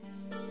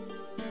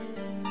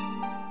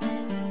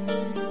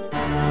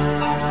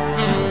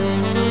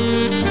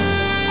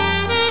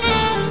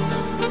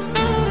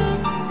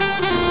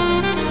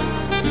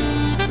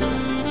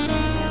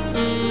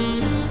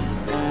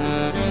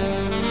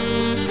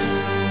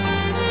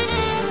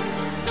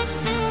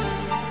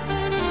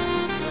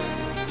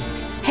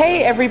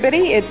Hey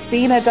everybody, it's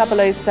Bina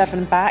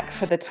 007 back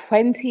for the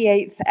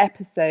 28th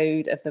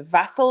episode of the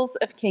Vassals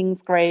of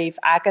Kingsgrave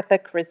Agatha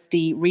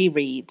Christie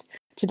Reread.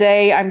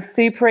 Today I'm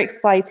super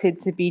excited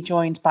to be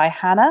joined by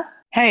Hannah.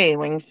 Hey,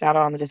 Wing, shout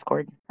out on the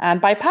Discord. And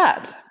by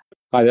Pat.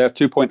 Hi there,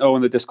 2.0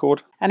 in the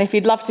Discord. And if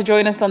you'd love to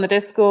join us on the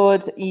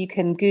Discord, you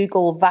can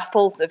Google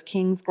Vassals of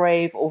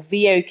Kingsgrave or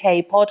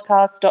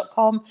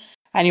VOKpodcast.com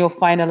and you'll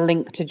find a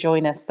link to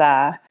join us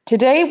there.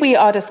 Today we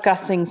are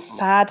discussing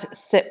Sad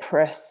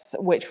Cypress,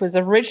 which was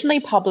originally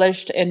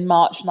published in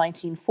March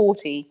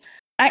 1940,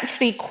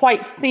 actually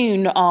quite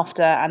soon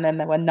after And Then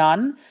There Were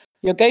None.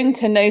 You're going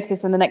to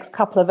notice in the next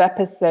couple of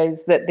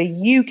episodes that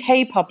the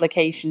UK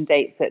publication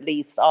dates, at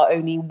least, are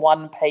only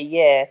one per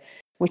year,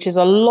 which is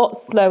a lot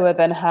slower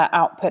than her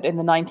output in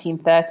the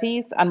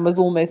 1930s and was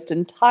almost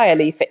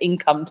entirely for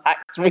income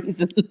tax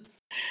reasons.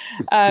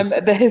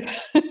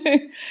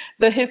 The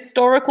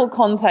historical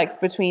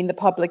context between the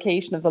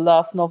publication of the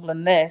last novel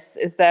and this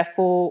is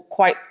therefore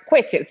quite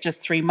quick. It's just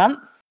 3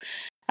 months.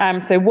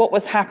 So what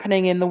was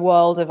happening in the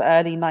world of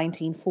early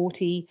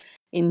 1940?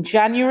 In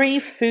January,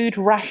 food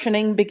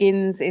rationing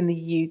begins in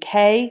the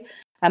UK.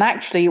 And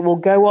actually, it will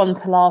go on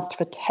to last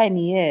for 10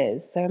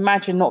 years. So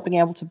imagine not being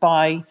able to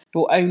buy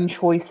your own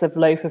choice of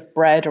loaf of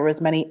bread or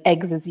as many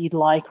eggs as you'd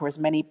like or as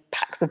many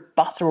packs of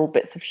butter or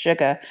bits of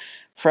sugar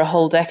for a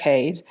whole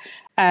decade.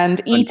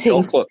 And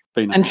eating... chocolate.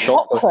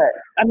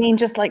 I mean,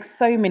 just like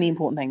so many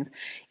important things.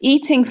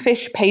 Eating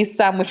fish paste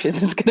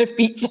sandwiches is going to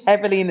feature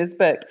heavily in this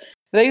book.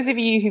 For those of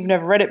you who've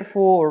never read it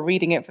before or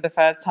reading it for the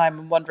first time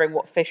and wondering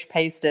what fish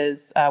paste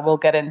is, we'll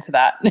get into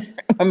that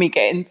when we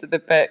get into the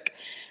book.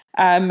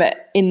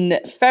 In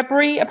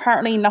February,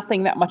 apparently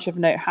nothing that much of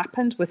note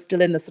happened. We're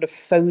still in the sort of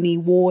phony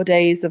war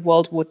days of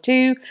World War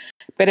II.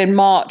 But in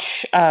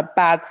March,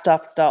 bad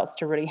stuff starts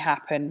to really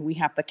happen. We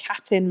have the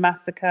Katyn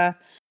massacre,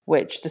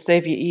 which the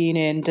Soviet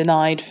Union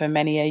denied for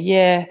many a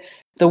year.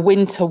 The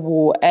Winter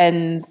War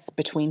ends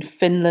between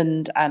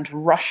Finland and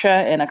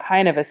Russia in a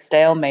kind of a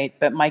stalemate.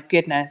 But my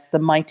goodness, the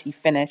mighty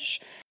finish.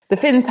 The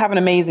Finns have an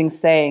amazing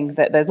saying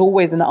that there's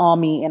always an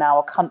army in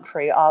our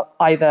country,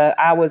 either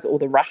ours or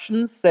the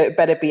Russians, so it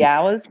better be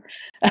ours.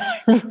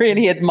 I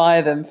really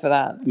admire them for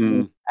that.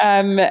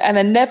 And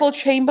then Neville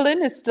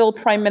Chamberlain is still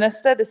Prime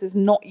Minister. This is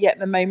not yet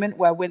the moment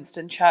where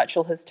Winston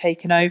Churchill has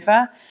taken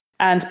over.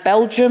 And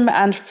Belgium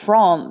and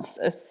France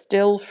are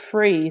still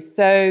free.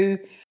 So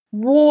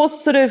war's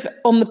sort of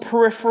on the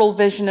peripheral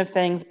vision of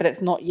things, but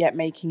it's not yet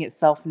making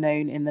itself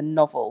known in the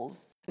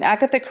novels.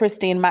 Agatha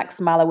Christie and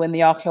Max Mallowan,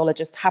 the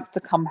archaeologist, have to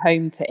come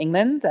home to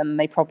England, and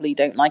they probably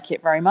don't like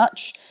it very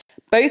much.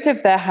 Both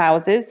of their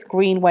houses,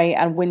 Greenway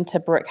and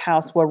Winterbrook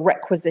House, were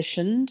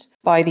requisitioned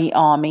by the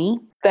army.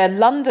 Their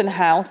London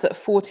house at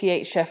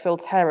 48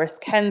 Sheffield Terrace,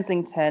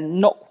 Kensington,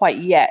 not quite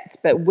yet,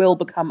 but will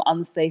become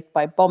unsafe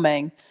by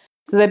bombing.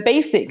 So they're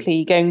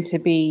basically going to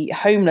be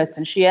homeless,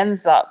 and she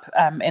ends up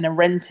in a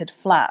rented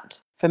flat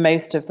for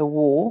most of the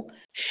war.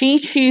 She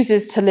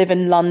chooses to live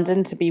in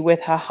London to be with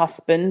her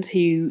husband,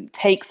 who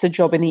takes a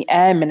job in the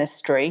Air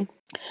Ministry.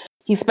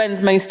 He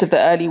spends most of the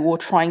early war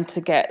trying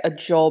to get a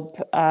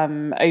job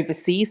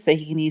overseas so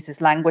he can use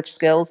his language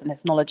skills and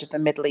his knowledge of the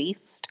Middle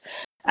East.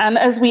 And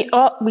as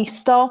we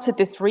started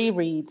this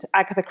reread,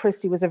 Agatha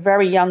Christie was a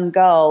very young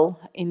girl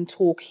in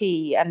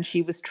Torquay, and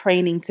she was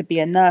training to be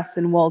a nurse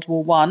in World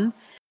War I.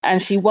 And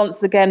she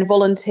once again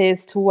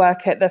volunteers to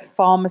work at the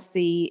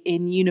pharmacy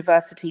in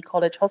University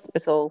College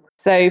Hospital.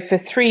 So for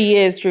 3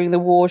 years during the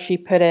war, she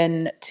put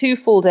in 2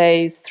 full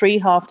days, 3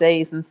 half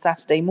days, and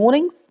Saturday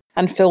mornings,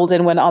 and filled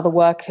in when other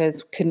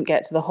workers couldn't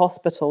get to the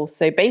hospital.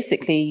 So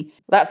basically,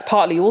 that's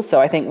partly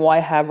also, I think,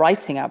 why her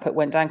writing output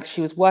went down, because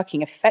she was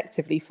working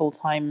effectively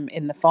full-time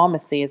in the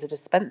pharmacy as a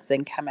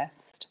dispensing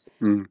chemist.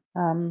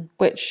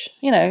 Which,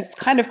 you know, it's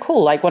kind of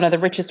cool. Like, one of the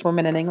richest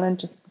women in England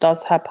just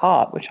does her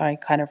part, which I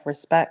kind of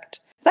respect.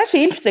 It's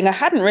actually interesting. I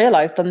hadn't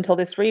realized until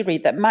this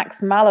reread that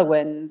Max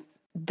Mallowan's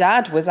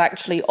dad was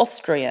actually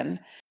Austrian,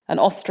 an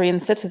Austrian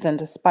citizen,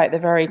 despite the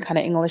very kind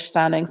of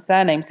English-sounding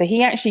surname. So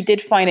he actually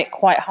did find it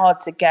quite hard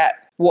to get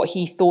what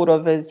he thought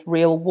of as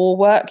real war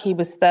work. He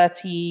was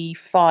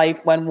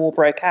 35 when war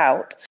broke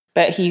out,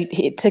 but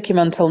it took him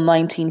until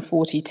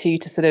 1942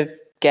 to sort of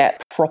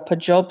get a proper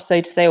job, so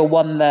to say, or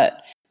one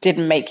that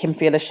didn't make him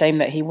feel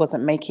ashamed that he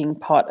wasn't making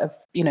part of,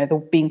 you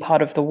know, being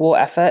part of the war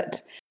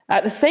effort.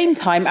 At the same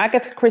time,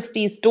 Agatha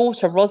Christie's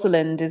daughter,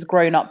 Rosalind, is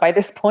grown up by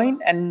this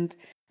point, and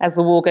as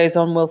the war goes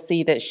on, we'll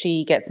see that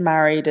she gets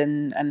married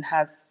and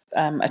has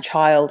a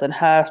child, and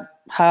her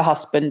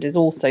husband is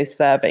also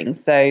serving.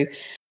 So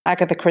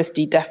Agatha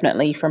Christie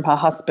definitely, from her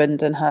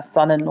husband and her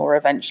son-in-law,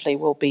 eventually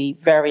will be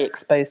very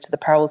exposed to the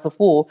perils of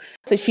war.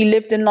 So she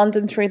lived in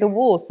London through the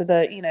war, so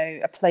that, you know,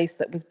 a place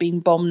that was being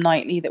bombed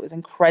nightly, that was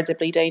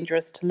incredibly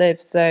dangerous to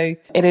live. So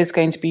it is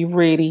going to be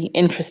really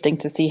interesting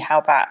to see how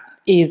that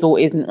is or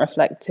isn't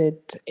reflected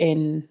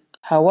in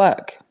her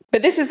work.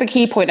 But this is the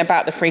key point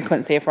about the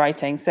frequency of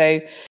writing.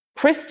 So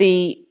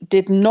Christie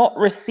did not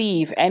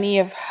receive any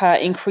of her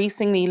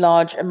increasingly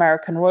large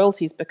American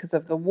royalties because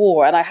of the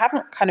war. And I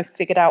haven't kind of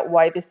figured out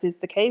why this is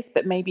the case,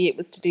 but maybe it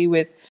was to do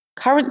with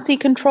currency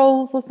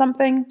controls or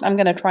something. I'm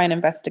going to try and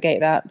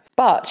investigate that.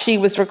 But she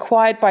was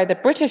required by the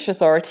British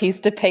authorities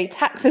to pay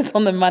taxes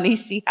on the money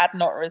she had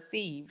not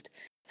received.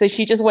 So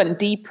she just went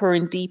deeper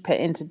and deeper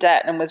into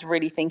debt and was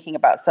really thinking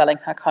about selling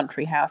her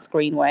country house,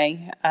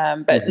 Greenway.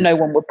 But no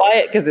one would buy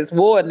it because it's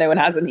war and no one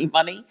has any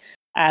money.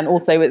 And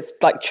also it's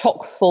like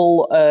chock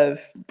full of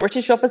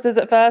British officers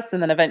at first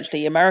and then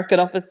eventually American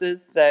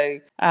officers.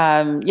 So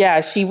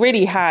she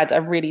really had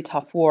a really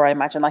tough war. I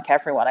imagine, like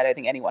everyone, I don't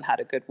think anyone had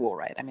a good war,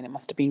 right? I mean, it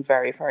must have been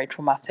very, very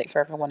traumatic for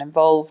everyone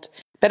involved.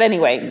 But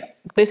anyway,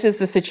 this is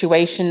the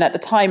situation at the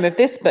time of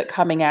this book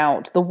coming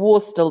out. The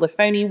war's still the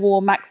phony war.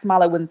 Max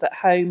Mallowan's at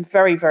home,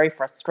 very, very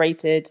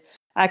frustrated.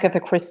 Agatha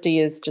Christie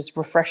is just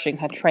refreshing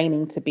her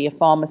training to be a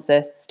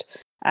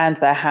pharmacist, and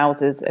their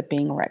houses are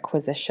being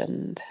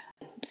requisitioned.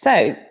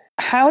 So,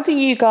 how do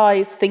you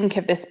guys think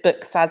of this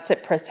book, Sad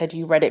Cypress? Had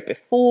you read it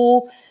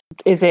before?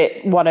 Is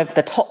it one of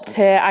the top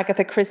tier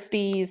Agatha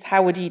Christie's?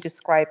 How would you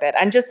describe it?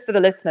 And just for the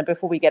listener,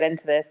 before we get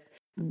into this,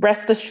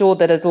 rest assured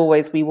that, as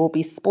always, we will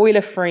be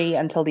spoiler-free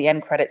until the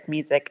end credits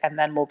music, and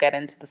then we'll get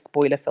into the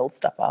spoiler-filled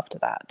stuff after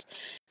that.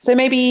 So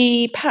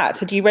maybe, Pat,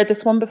 had you read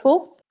this one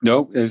before?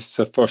 No, it's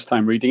the first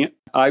time reading it.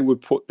 I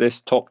would put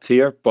this top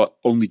tier, but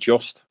only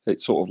just.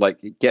 It's sort of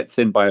like it gets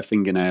in by a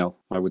fingernail,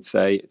 I would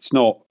say. It's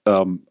not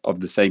of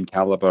the same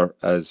caliber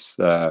as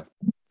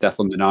Death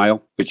on the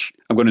Nile, which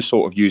I'm going to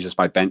sort of use as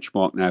my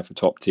benchmark now for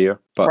top tier.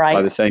 But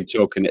by the same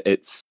token,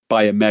 it's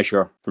by a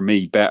measure, for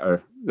me,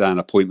 better than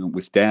Appointment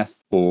with Death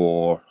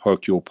or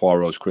Hercule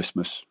Poirot's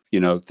Christmas. You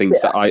know,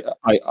 things that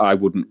I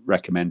wouldn't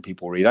recommend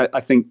people read.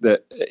 I think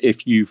that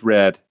if you've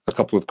read a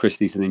couple of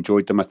Christie's and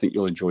enjoyed them, I think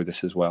you'll enjoy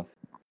this as well.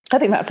 I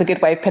think that's a good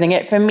way of putting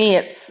it. For me,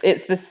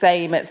 it's the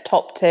same. It's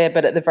top tier,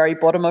 but at the very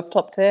bottom of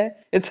top tier.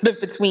 It's sort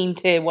of between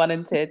tier 1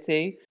 and tier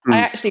 2. I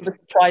actually was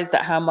surprised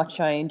at how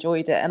much I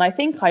enjoyed it. And I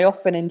think I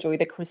often enjoy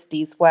the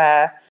Christies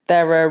where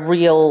there are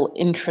real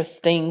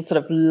interesting sort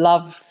of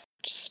love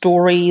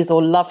stories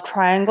or love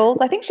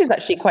triangles. I think she's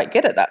actually quite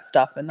good at that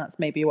stuff, and that's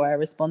maybe why I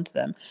respond to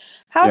them.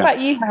 How about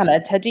you,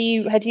 Hannah? Had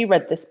you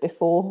read this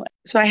before?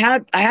 So I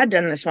had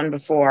done this one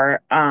before,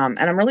 and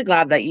I'm really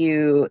glad that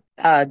you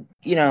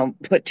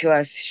put to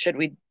us, should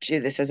we do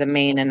this as a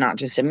main and not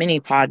just a mini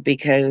pod?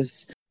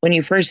 Because when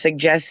you first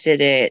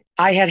suggested it,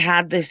 I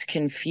had this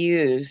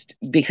confused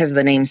because of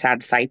the name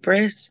Sad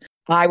Cypress.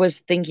 I was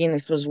thinking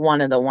this was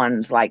one of the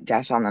ones like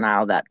Death on the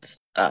Nile that's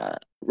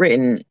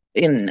written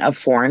in a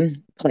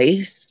foreign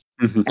place.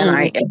 And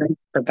I had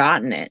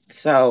forgotten it.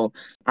 So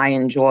I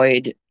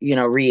enjoyed,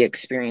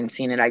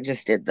 re-experiencing it. I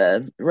just did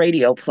the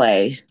radio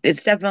play.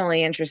 It's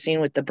definitely interesting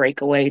with the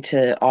breakaway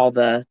to all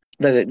the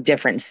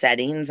different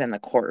settings and the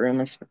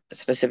courtroom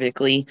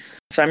specifically.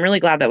 So I'm really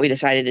glad that we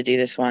decided to do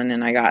this one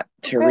and I got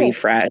to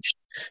refresh.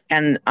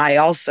 And I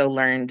also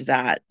learned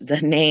that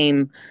the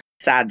name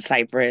Sad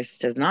Cypress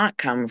does not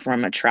come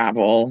from a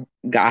travel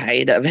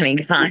guide of any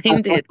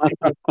kind. It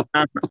comes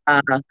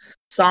from a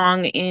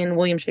song in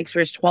William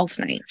Shakespeare's Twelfth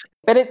Night.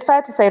 But it's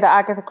fair to say that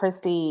Agatha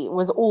Christie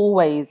was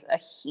always a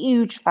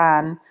huge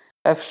fan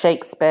of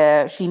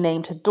Shakespeare. She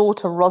named her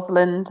daughter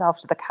Rosalind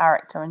after the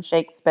character in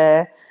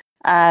Shakespeare.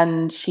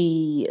 And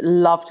she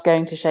loved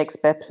going to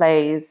Shakespeare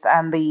plays.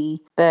 And the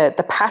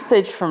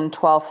passage from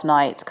Twelfth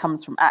Night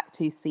comes from Act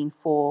 2, Scene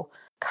 4.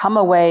 Come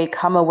away,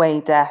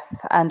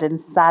 death, and in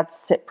sad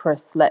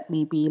cypress let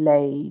me be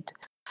laid.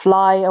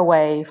 Fly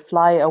away,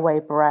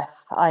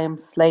 breath, I am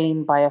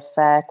slain by a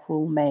fair,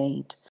 cruel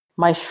maid.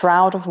 My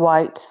shroud of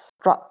white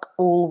struck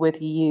all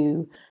with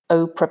you,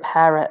 oh,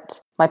 prepare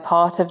it. My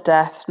part of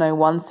death, no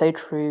one so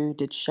true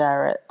did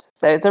share it.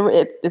 So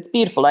it's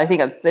beautiful. I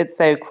think it's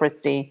so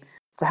Christie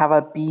to have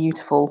a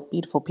beautiful,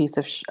 beautiful piece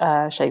of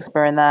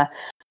Shakespeare in there.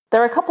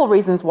 There are a couple of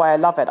reasons why I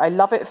love it. I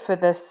love it for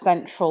the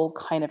central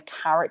kind of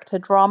character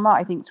drama.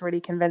 I think it's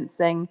really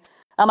convincing.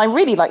 And I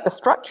really like the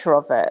structure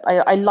of it.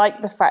 I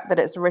like the fact that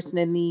it's written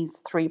in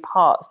these 3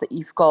 parts, that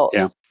you've got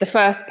the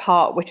first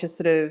part, which is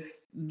sort of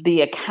the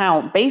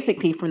account,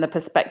 basically from the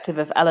perspective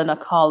of Eleanor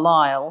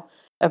Carlisle,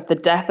 of the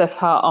death of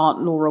her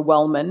aunt Laura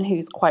Wellman,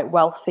 who's quite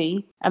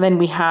wealthy. And then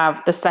we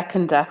have the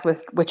second death,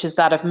 which is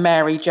that of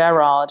Mary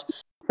Gerard.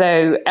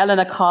 So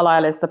Eleanor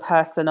Carlisle is the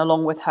person,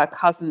 along with her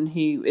cousin,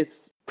 who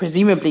is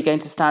presumably going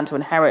to stand to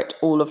inherit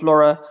all of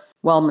Laura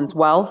Wellman's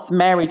wealth.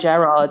 Mary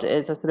Gerard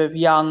is a sort of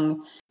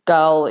young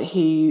girl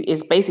who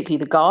is basically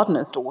the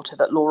gardener's daughter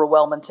that Laura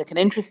Wellman took an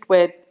interest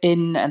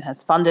in and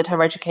has funded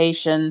her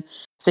education.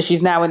 So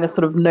she's now in this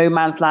sort of no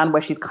man's land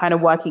where she's kind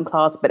of working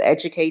class but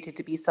educated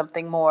to be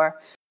something more.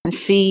 And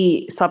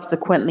she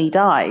subsequently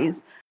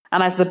dies.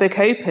 And as the book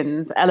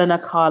opens, Eleanor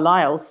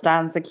Carlisle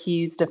stands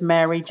accused of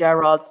Mary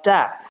Gerard's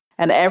death.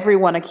 And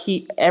everyone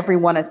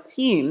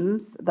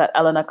assumes that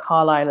Eleanor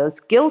Carlisle is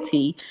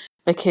guilty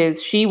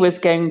because she was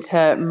going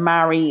to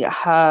marry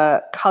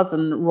her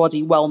cousin,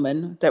 Roddy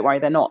Wellman. Don't worry,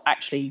 they're not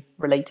actually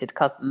related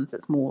cousins.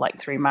 It's more like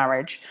through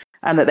marriage.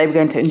 And that they were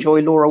going to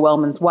enjoy Laura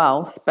Wellman's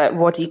wealth. But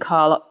Roddy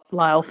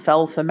Carlisle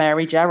fell for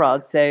Mary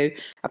Gerard. So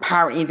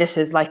apparently this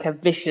is like a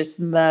vicious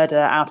murder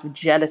out of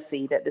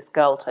jealousy that this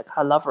girl took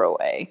her lover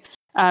away.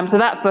 So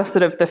that's the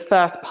sort of the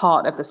first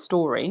part of the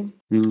story.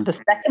 The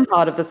second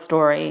part of the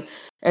story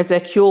is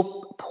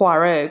Hercule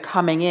Poirot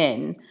coming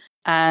in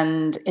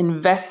and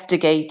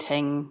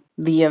investigating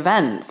the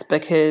events,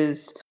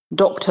 because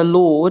Dr.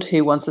 Lord,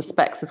 who one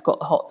suspects has got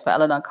the hots for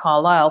Eleanor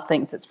Carlisle,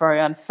 thinks it's very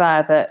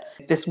unfair that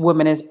this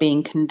woman is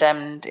being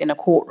condemned in a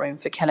courtroom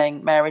for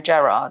killing Mary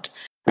Gerard.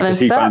 Because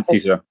he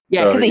fancies her.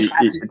 Yeah, because he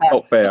fancies it's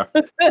not fair.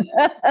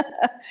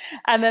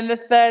 And then the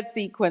third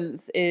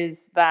sequence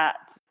is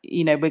that,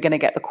 we're going to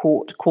get the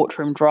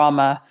courtroom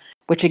drama,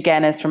 which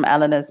again is from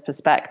Eleanor's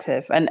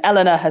perspective. And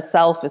Eleanor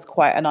herself is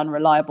quite an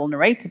unreliable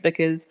narrator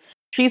because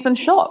she's in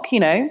shock,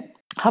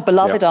 Her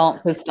beloved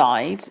aunt has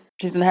died.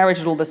 She's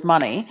inherited all this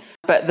money,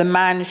 but the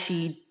man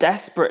she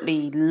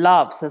desperately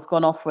loves has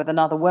gone off with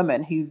another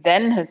woman who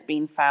then has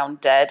been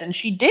found dead. And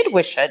she did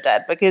wish her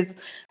dead because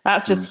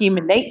that's just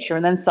human nature.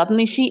 And then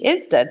suddenly she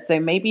is dead. So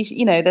maybe,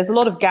 there's a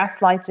lot of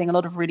gaslighting, a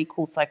lot of really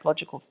cool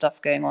psychological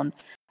stuff going on.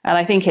 And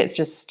I think it's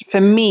just,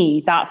 for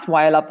me, that's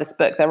why I love this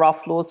book. There are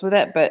flaws with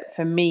it, but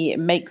for me, it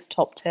makes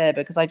top tier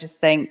because I just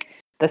think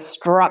the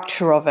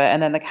structure of it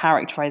and then the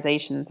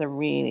characterizations are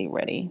really,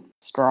 really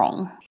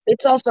strong.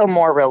 It's also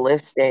more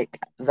realistic,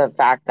 the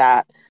fact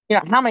that,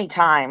 how many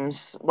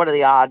times, what are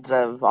the odds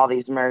of all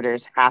these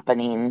murders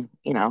happening,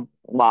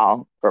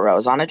 while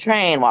Poirot's on a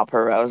train, while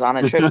Poirot's on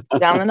a trip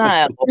down the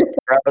Nile, while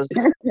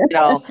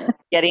Poirot's,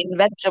 getting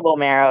vegetable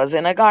marrows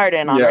in a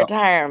garden on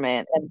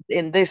retirement. And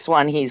in this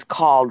one, he's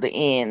called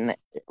in,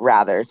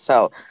 rather.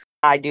 So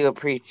I do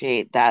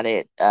appreciate that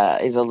it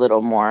is a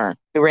little more,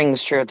 it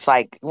rings true. It's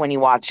like when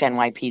you watch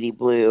NYPD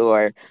Blue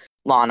or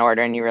Law and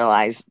Order and you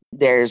realize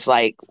there's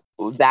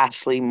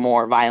vastly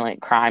more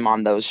violent crime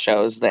on those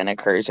shows than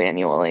occurs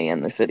annually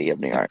in the city of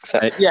New York. So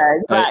yeah,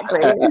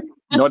 exactly.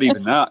 Not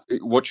even that.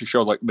 Watch a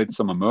show like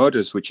Midsummer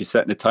Murders, which is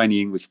set in a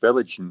tiny English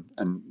village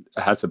and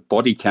has a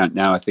body count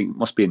now. I think it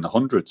must be in the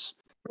hundreds.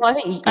 Well,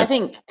 I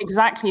think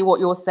exactly what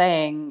you're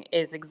saying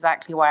is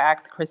exactly why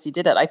Agatha Christie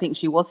did it. I think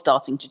she was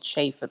starting to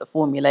chafe at the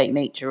formulaic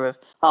nature of,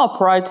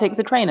 Poirot takes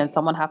a train and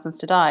someone happens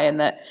to die, and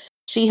that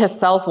she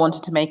herself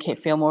wanted to make it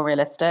feel more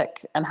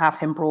realistic and have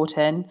him brought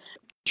in.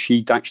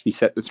 She'd actually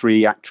set the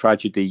 3-act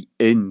tragedy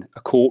in a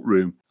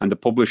courtroom, and the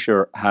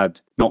publisher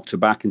had knocked her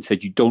back and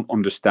said, you don't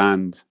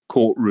understand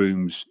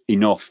courtrooms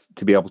enough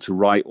to be able to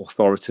write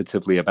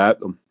authoritatively about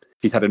them.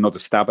 She's had another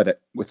stab at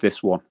it with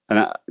this one.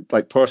 And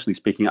personally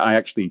speaking, I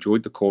actually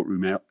enjoyed the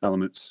courtroom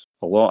elements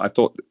a lot. I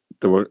thought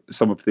there were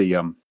some of the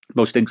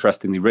most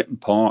interestingly written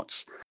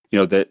parts,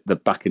 the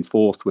back and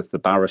forth with the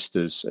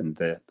barristers and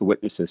the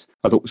witnesses.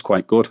 I thought was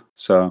quite good.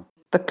 So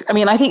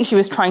I think she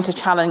was trying to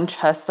challenge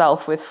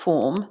herself with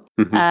form.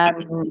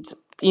 And,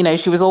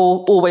 she was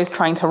always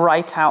trying to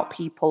write out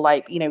people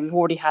we've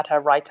already had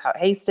her write out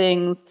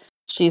Hastings.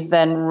 She's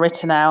then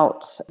written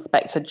out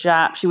Inspector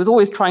Japp. She was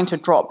always trying to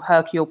drop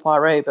Hercule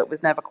Poirot, but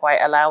was never quite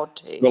allowed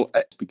to. Well,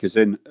 because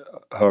in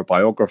her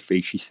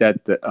biography, she said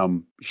that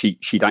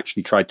she'd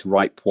actually tried to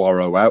write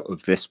Poirot out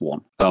of this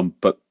one,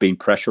 but being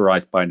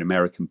pressurized by an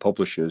American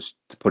publishers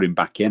to put him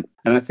back in.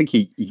 And I think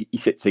he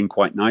sits in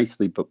quite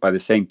nicely, but by the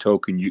same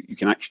token, you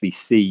can actually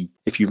see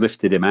if you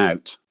lifted him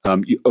out,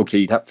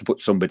 you'd have to put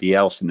somebody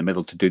else in the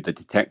middle to do the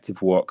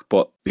detective work.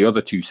 But the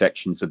other two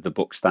sections of the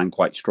book stand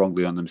quite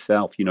strongly on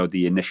themselves.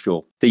 The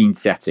initial scene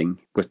setting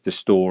with the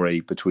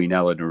story between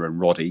Eleanor and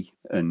Roddy,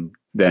 and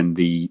then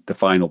the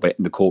final bit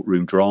in the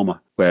courtroom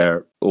drama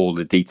where all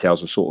the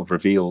details are sort of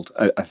revealed.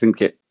 I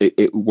think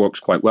it works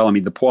quite well.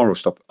 The Poirot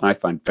stuff I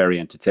find very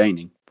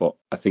entertaining, but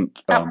I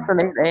think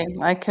absolutely,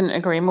 I couldn't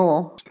agree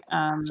more.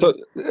 So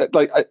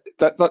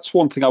that's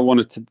one thing I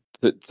wanted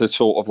to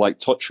sort of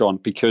touch on,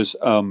 because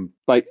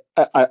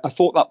I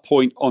thought that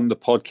point on the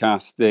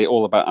podcast, the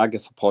All About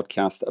Agatha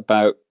podcast,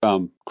 about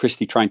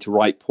Christie trying to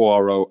write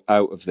Poirot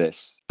out of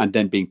this and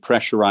then being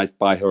pressurized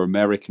by her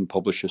American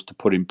publishers to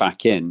put him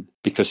back in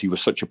because he was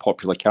such a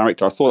popular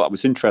character. I thought that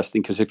was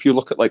interesting because if you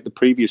look at the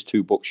previous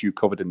two books you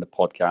covered in the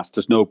podcast,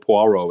 there's no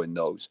Poirot in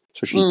those.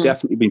 So she's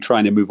definitely been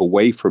trying to move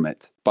away from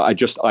it.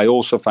 But I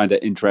also find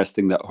it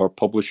interesting that her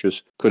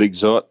publishers could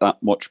exert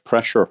that much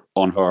pressure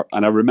on her.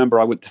 And I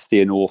remember I went to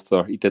see an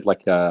author. He did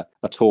a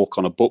talk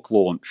on a book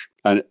launch,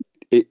 and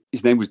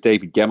his name was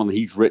David Gemmell.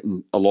 He's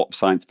written a lot of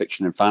science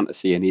fiction and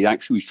fantasy, and he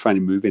actually was trying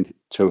to move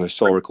into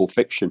historical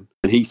fiction.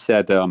 And he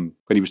said, when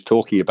he was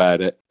talking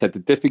about it, that the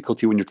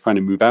difficulty when you're trying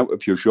to move out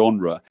of your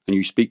genre and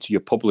you speak to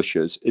your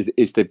publishers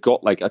is they've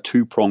got a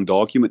two-pronged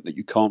argument that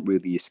you can't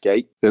really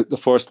escape. The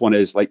first one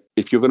is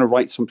if you're going to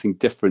write something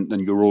different than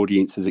your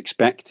audience is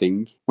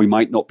expecting, we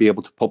might not be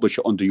able to publish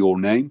it under your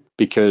name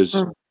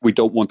because we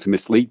don't want to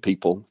mislead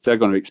people. If they're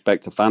going to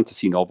expect a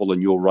fantasy novel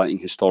and you're writing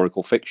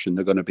historical fiction,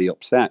 they're going to be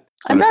upset.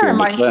 And bear in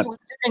mind, she was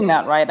doing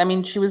that, right?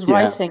 She was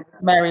writing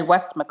Mary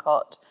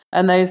Westmacott,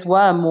 and those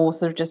were more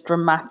sort of just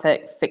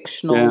dramatic,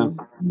 fictional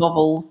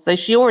novels. So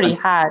she already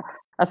had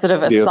a sort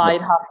of a side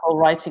hustle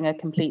writing a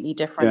completely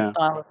different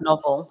style of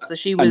novel. So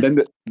she was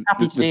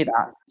happy to do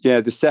that.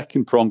 Yeah, the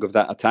second prong of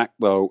that attack,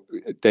 though,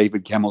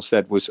 David Gemmell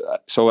said was,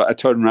 so I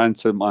turned around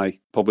to my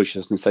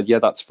publishers and said, yeah,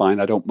 that's fine.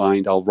 I don't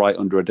mind. I'll write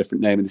under a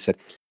different name. And they said,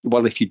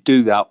 well, if you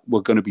do that,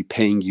 we're going to be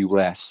paying you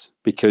less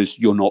because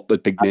you're not the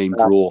big name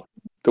draw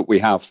that we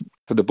have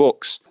for the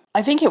books.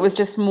 I think it was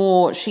just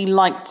more, she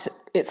liked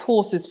its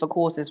horses for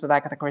courses with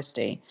Agatha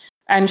Christie.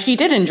 And she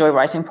did enjoy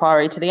writing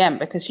Poirot to the end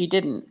because she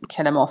didn't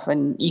kill him off.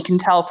 And you can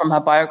tell from her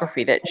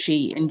biography that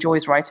she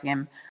enjoys writing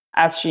him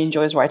as she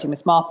enjoys writing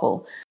Miss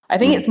Marple. I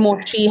think it's more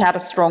she had a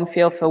strong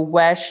feel for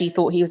where she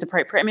thought he was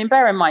appropriate. I mean,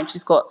 bear in mind,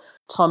 she's got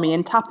Tommy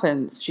and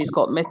Tuppence, she's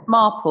got Miss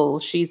Marple,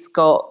 she's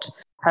got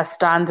her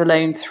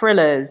standalone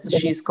thrillers,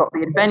 she's got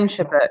the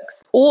adventure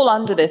books, all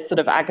under this sort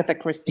of Agatha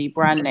Christie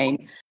brand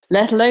name,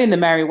 let alone the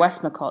Mary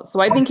Westmacott. So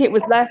I think it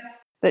was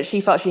less that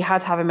she felt she had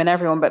to have him in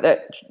everyone, but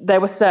that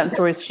there were certain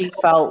stories she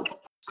felt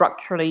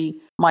structurally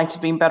might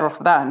have been better off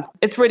with that. And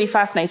it's really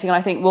fascinating. And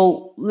I think,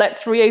 well,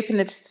 let's reopen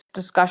this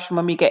discussion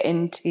when we get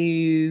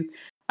into,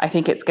 I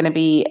think it's going to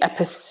be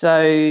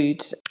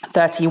episode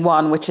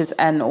 31, which is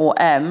N or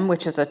M,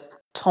 which is a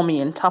Tommy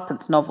and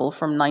Tuppence novel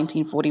from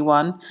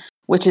 1941,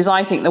 which is,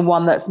 I think, the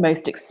one that's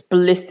most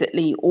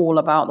explicitly all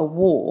about the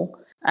war.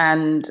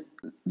 And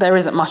there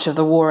isn't much of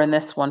the war in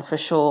this one for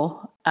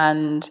sure.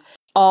 And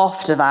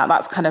after that,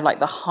 that's kind of like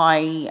the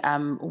high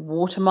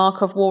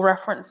watermark of war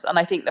reference. And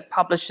I think the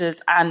publishers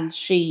and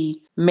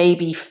she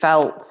maybe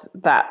felt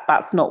that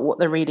that's not what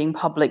the reading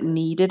public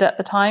needed at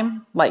the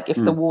time. Like if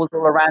the war's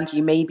all around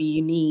you, maybe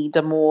you need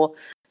a more,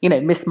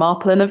 Miss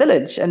Marple in a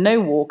village and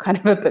no war kind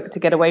of a book to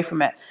get away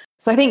from it.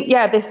 So I think,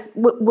 this,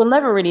 we'll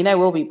never really know,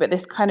 will we? But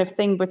this kind of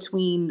thing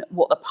between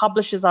what the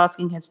publisher's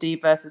asking her to do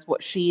versus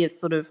what she is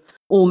sort of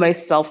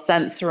almost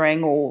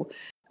self-censoring or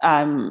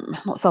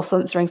not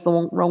self-censoring is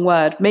the wrong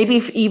word. Maybe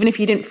even if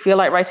you didn't feel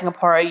like writing a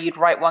Poirot, you'd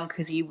write one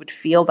because you would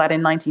feel that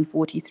in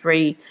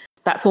 1943,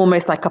 that's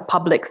almost like a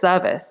public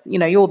service.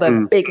 You're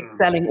the biggest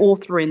selling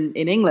author in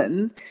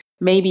England.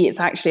 Maybe it's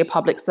actually a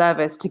public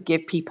service to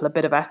give people a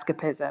bit of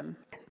escapism.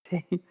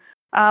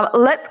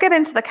 Let's get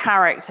into the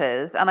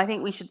characters. And I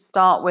think we should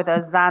start with a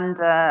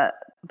Xander,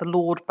 the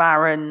Lord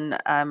Baron,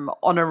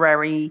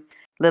 honorary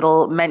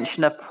little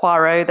mention of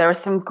Poirot. There are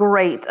some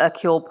great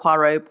Hercule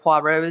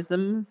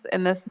Poirotisms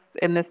in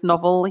this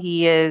novel.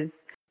 He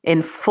is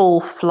in full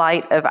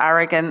flight of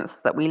arrogance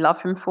that we love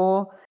him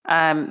for.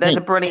 There's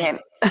a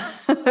brilliant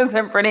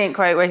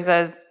quote where he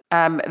says,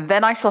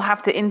 "Then I shall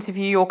have to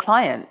interview your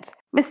client."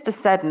 Mr.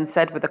 Seddon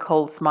said with a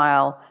cold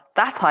smile,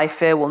 "That I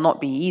fear will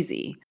not be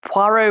easy."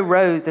 Poirot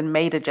rose and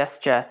made a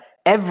gesture.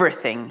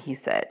 "Everything," he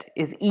said,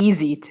 "is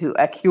easy to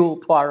Hercule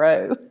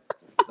Poirot."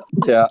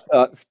 Yeah,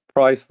 that's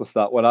priceless,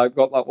 that one. I've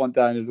got that one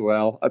down as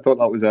well. I thought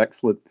that was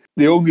excellent.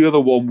 The only other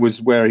one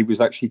was where he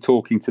was actually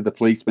talking to the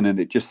policeman, and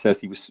it just says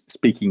he was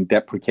speaking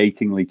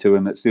deprecatingly to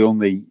him. That's the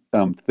only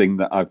thing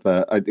that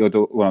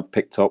I've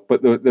picked up.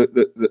 But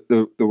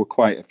there were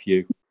quite a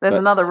few. There's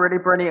another really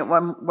brilliant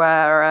one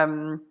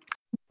where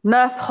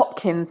Nurse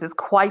Hopkins is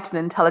quite an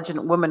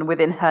intelligent woman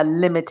within her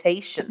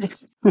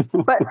limitations,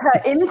 but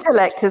her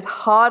intellect is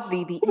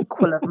hardly the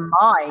equal of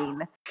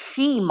mine.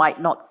 She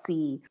might not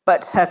see,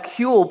 but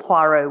Hercule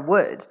Poirot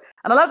would.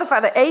 And I love the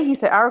fact that he's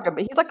so arrogant,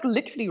 but he's like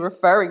literally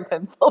referring to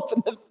himself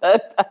in the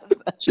third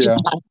person. Yeah.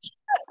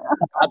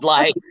 I'd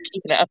like,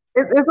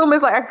 It's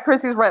almost like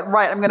Christie's right,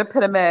 I'm going to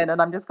put him in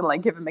and I'm just going to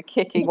like give him a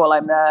kicking while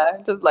I'm there.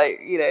 Just like,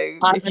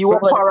 if you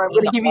want Poirot, I'm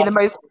going to give you the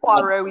most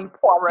Poirot-y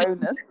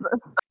Poirotness.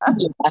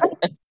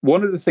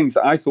 One of the things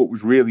that I thought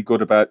was really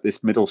good about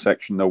this middle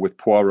section, though, with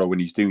Poirot when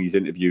he's doing his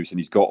interviews and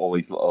he's got all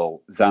these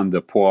little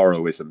Xander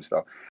Poirotisms,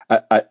 though,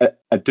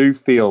 I do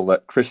feel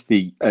that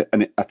Christie,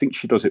 and I think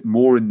she does it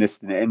more in this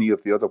than any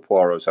of the other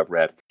Poirots I've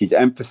read, he's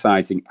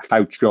emphasizing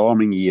how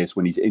charming he is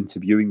when he's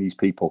interviewing these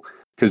people,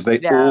 because they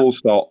all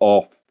start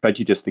off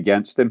prejudiced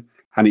against him,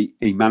 and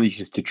he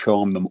manages to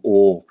charm them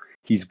all.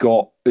 He's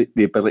got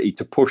the ability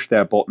to push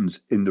their buttons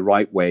in the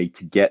right way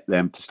to get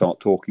them to start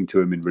talking to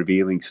him and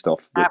revealing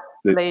stuff.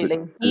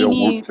 Absolutely.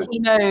 He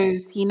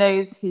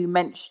knows who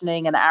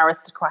mentioning an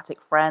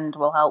aristocratic friend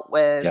will help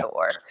with,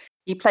 or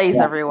he plays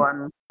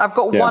everyone. I've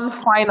got one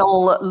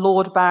final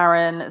Lord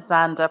Baron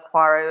Xander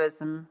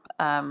Poirotism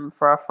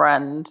for a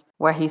friend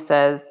where he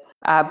says,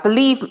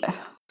 believe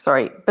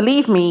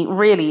me,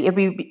 really,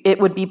 it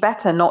would be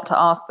better not to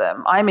ask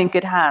them. I'm in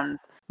good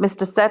hands.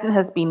 Mr. Seddon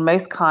has been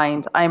most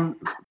kind. I'm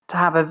to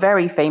have a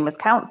very famous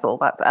counsel.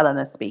 That's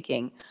Eleanor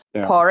speaking.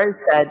 Yeah. Poirot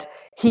said,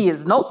 "He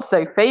is not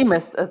so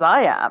famous as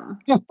I am."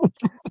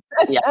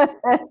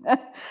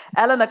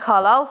 Eleanor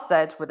Carlyle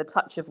said with a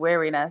touch of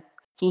weariness,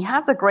 "He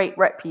has a great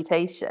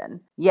reputation.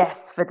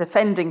 Yes, for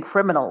defending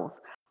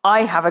criminals.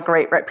 I have a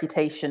great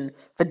reputation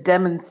for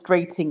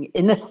demonstrating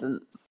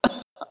innocence."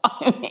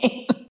 I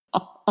mean...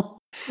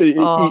 He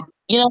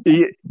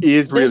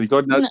is really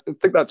good. And I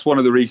think that's one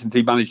of the reasons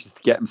he manages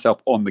to get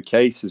himself on the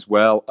case as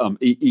well.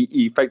 He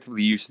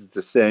effectively uses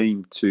the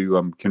same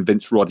to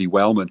convince Roddy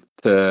Wellman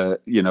to,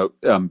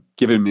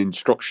 give him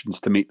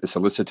instructions to meet the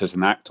solicitors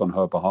and act on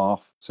her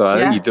behalf. So I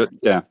think he does.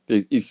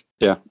 He's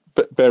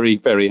very,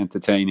 very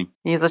entertaining.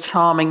 He's a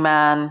charming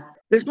man.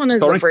 This one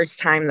is the first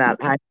time that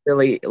I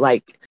really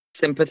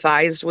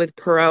sympathized with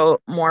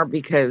Poirot more,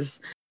 because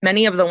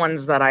Many of the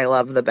ones that I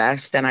love the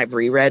best and I've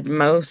reread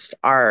most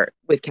are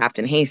with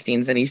Captain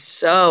Hastings, and he's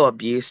so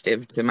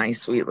abusive to my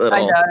sweet I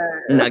little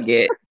know.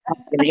 nugget,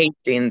 Captain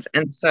Hastings.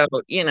 And so,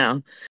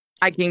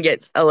 I can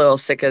get a little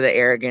sick of the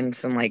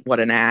arrogance and like, what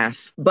an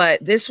ass.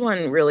 But this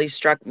one really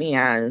struck me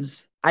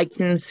as I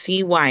can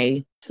see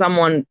why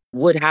someone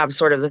would have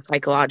sort of the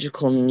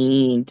psychological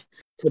need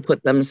to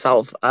put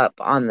themselves up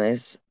on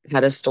this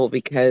pedestal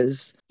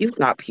because you've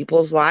got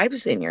people's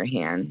lives in your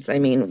hands. I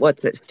mean,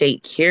 what's at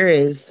stake here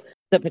is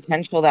the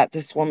potential that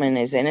this woman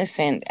is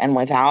innocent, and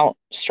without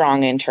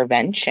strong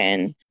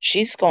intervention,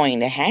 she's going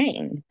to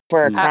hang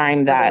for a Mm.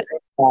 crime that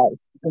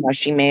Absolutely.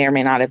 she may or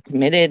may not have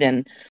committed.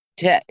 And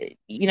to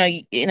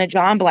in a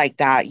job like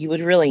that, you would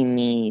really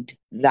need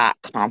that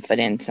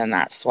confidence and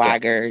that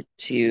swagger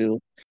to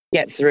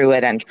get through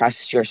it and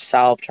trust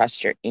yourself,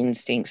 trust your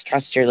instincts,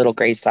 trust your little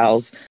gray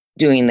cells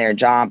doing their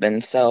job.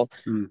 And so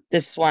Mm.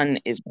 this one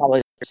is probably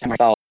the first time I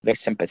felt very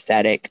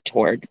sympathetic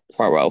toward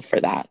Poirot for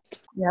that.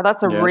 Yeah,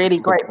 that's a Yeah, that's really a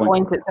good great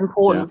point. point. It's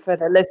important for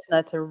the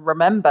listener to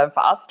remember,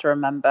 for us to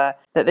remember,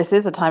 that this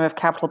is a time of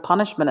capital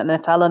punishment. And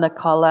if Eleanor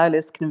Carlyle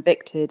is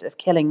convicted of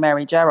killing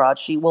Mary Gerard,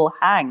 she will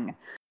hang.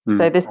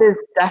 So Mm. this is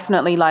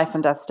definitely life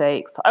and death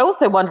stakes. I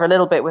also wonder a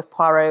little bit with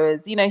Poirot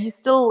is, he's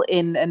still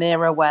in an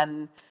era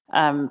when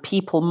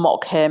people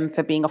mock him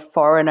for being a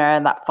foreigner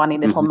and that funny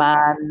little Mhm.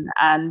 man.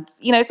 And,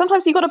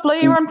 sometimes you got to blow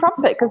your own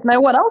trumpet because no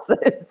one else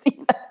is.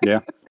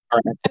 Yeah,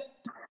 Oh,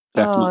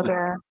 definitely.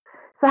 dear.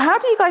 So how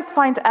do you guys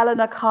find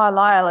Eleanor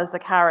Carlyle as a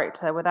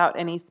character without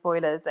any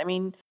spoilers? I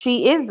mean,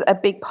 she is a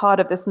big part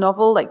of this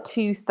novel, like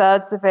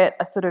 2/3 of it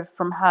are sort of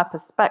from her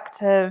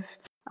perspective.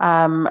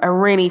 A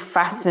really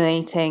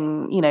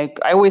fascinating,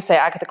 I always say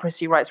Agatha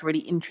Christie writes really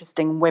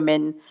interesting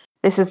women.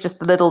 This is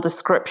just a little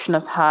description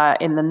of her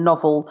in the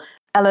novel.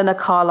 Eleanor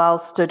Carlyle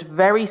stood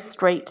very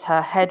straight,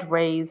 her head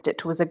raised.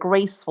 It was a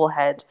graceful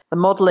head, the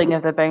modelling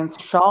of the bones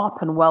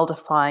sharp and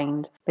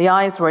well-defined. The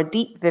eyes were a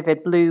deep,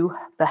 vivid blue,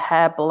 the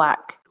hair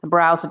black. The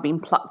brows had been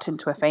plucked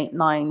into a faint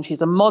line.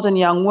 She's a modern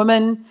young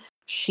woman.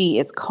 She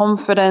is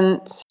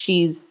confident.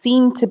 She's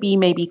seen to be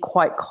maybe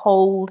quite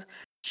cold.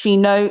 She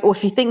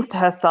thinks to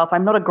herself,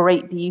 I'm not a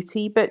great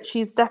beauty, but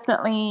she's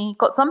definitely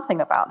got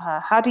something about her.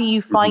 How do you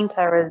Mhm. find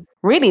her as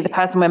really the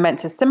person we're meant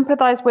to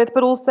sympathize with,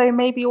 but also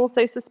maybe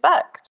also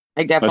suspect?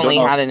 I I don't definitely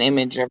know. had an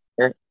image of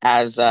her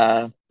as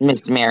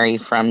Miss Mary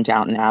from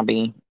Downton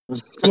Abbey.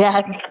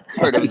 Yes.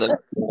 Sort of the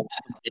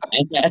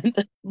in my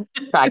head.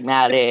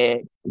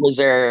 Pragmatic,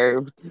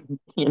 reserved,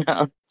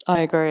 I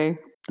agree.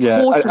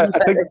 Yeah, Haughty,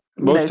 I think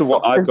but, most of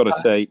what soft I've and got to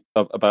fun. say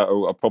about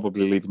her, I'll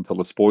probably leave until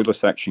the spoiler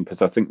section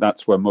because I think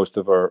that's where most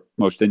of her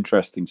most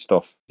interesting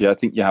stuff. Yeah, I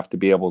think you have to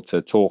be able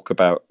to talk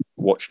about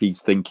what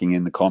she's thinking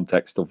in the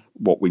context of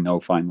what we know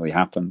finally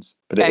happens.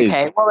 But it is.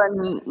 Okay, well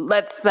then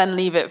let's then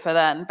leave it for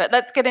then. But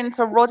let's get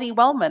into Roddy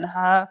Wellman,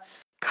 her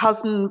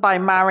cousin by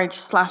marriage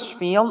slash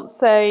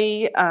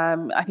fiance.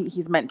 I think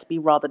he's meant to be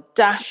rather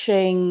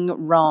dashing,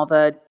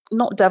 rather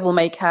not devil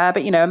may care,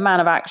 but a man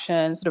of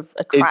action, sort of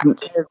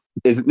Isn't attractive.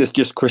 isn't this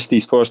just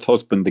Christie's first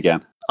husband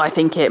again? I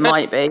think it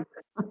might be.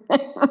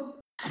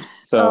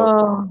 So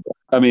Oh,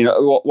 I mean,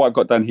 what I've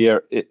got down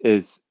here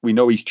is we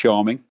know he's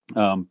charming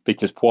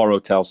because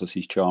Poirot tells us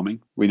he's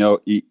charming. We know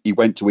he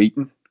went to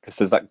Eton because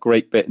there's that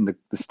great bit in the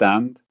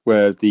stand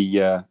where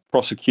the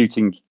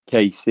prosecuting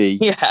KC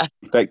yeah,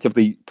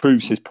 effectively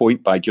proves his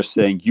point by just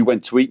saying, "You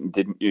went to Eton,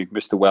 didn't you,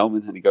 Mr.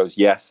 Wellman?" And he goes,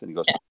 "Yes." And he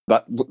goes,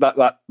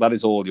 "That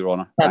is all, Your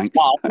Honour. that's Thanks."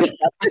 all.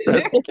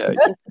 Rest the case.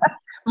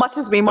 much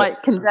as we But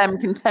might condemn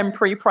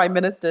contemporary prime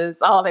ministers,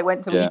 they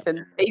went to yeah,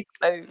 Eton, case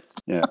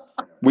closed. yeah.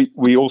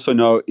 We also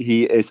know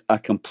he is a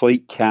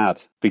complete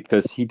cad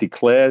because he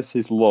declares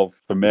his love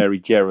for Mary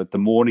Gerard the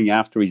morning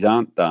after his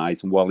aunt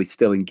dies and while he's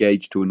still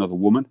engaged to another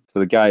woman. So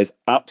the guy has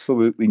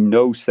absolutely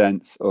no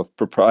sense of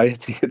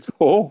propriety at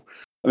all.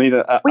 I mean,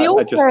 We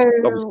I just I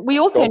was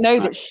also know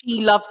gobsmacked. that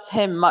she loves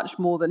him much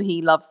more than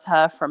he loves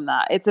her from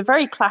that. It's a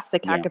very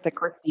classic Yeah, Agatha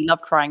Christie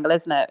love triangle,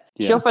 isn't it?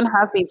 She yeah, often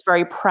has these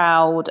very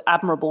proud,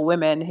 admirable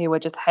women who are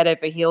just head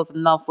over heels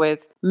in love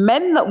with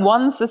men that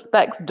one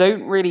suspects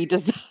don't really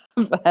deserve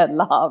her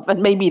love.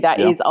 And maybe that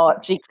yeah, is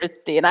Archie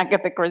Christie and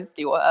Agatha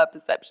Christie or her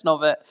perception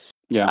of it.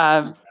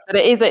 yeah. But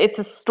it's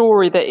a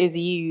story that is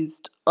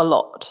used a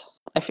lot,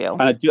 I feel.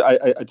 And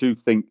I do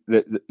think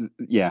that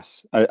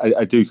yes,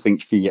 I do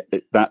think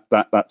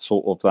that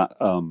sort of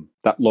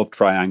that love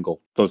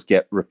triangle does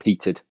get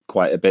repeated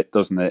quite a bit,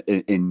 doesn't it?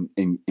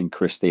 In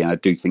Christie, and I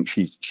do think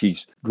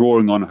she's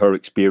drawing on her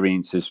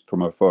experiences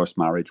from her first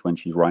marriage when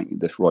she's writing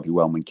this Roddy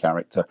Wellman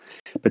character,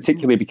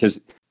 particularly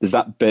because there's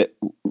that bit,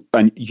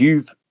 and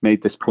you've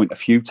made this point a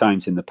few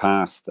times in the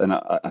past, and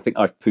I think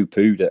I've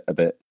poo-pooed it a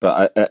bit,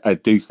 but I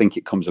do think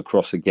it comes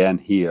across again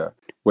here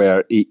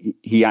where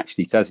he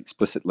actually says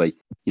explicitly,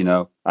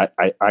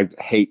 I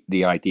hate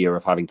the idea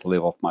of having to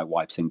live off my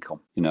wife's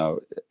income.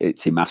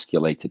 It's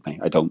emasculated me.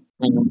 I don't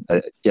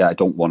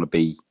want to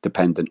be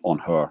dependent on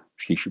her.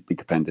 She should be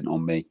dependent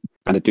on me.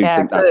 And I do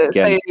think that,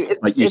 again,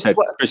 like you said,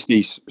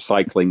 Christie's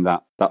cycling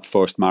that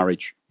first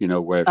marriage,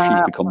 where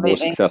she's become more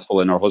successful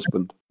than her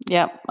husband.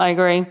 Yeah, I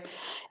agree.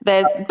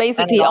 There's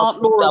basically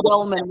Aunt Laura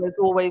Wellman was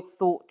always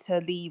thought to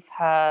leave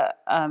her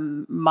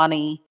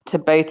money to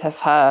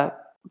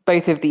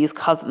both of these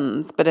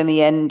cousins, but in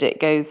the end it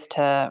goes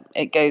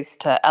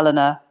to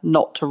Eleanor,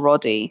 not to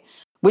Roddy,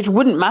 which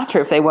wouldn't matter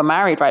if they were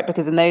married, right?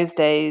 Because in those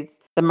days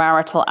the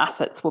marital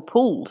assets were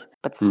pooled,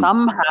 but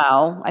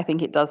somehow I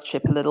think it does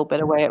chip a little bit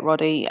away at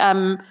Roddy.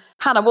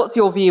 Hannah, what's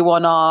your view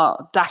on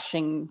our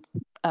dashing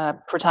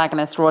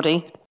protagonist,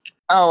 Roddy?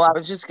 Oh, I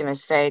was just going to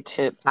say,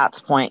 to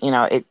Pat's point,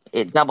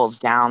 it doubles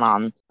down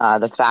on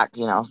the fact,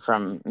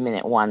 from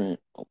minute one,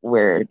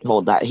 we're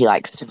told that he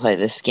likes to play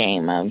this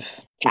game of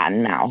cat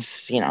and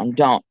mouse.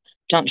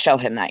 Don't show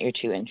him that you're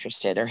too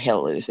interested, or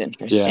he'll lose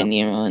interest in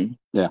you.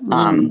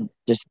 And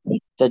just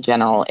the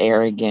general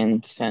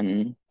arrogance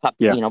and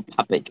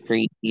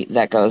puppetry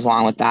that goes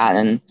along with that.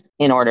 And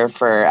in order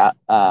for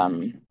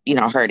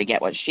her to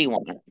get what she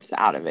wants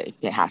out of it,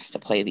 she has to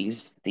play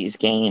these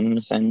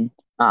games. And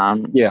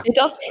it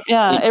does.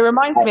 Yeah, it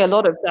reminds me a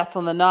lot of Death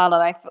on the Nile,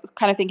 and I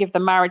kind of think if the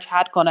marriage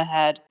had gone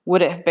ahead,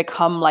 would it have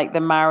become like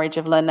the marriage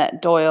of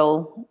Lynette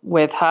Doyle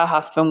with her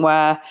husband,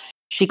 where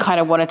she kind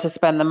of wanted to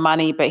spend the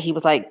money, but he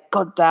was like,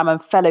 "God damn, a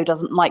fellow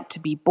doesn't like to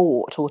be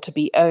bought or to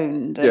be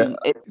owned." And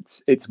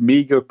it's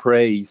meager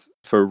praise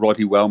for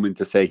Roddy Wellman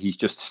to say he's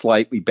just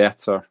slightly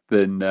better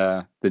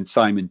than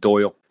Simon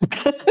Doyle.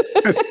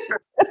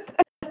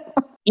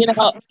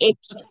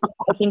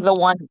 I think the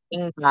one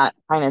thing that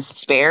kind of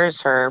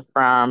spares her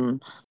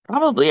from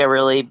probably a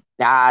really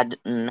bad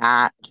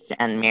match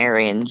and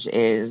marriage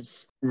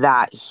is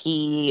that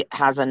he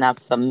has enough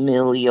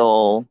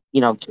familial,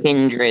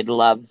 kindred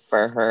love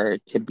for her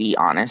to be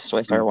honest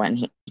with her when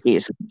he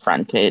is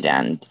confronted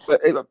and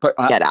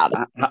get out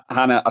of it.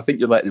 Hannah, I think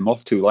you're letting him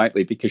off too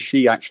lightly, because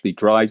she actually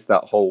drives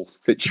that whole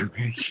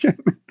situation.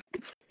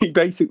 He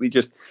basically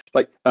just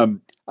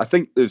I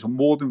think there's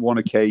more than one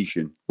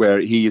occasion where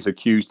he is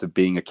accused of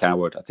being a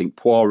coward. I think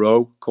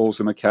Poirot calls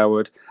him a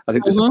coward. I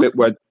think there's a bit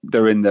where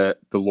they're in the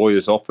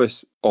lawyer's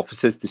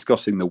offices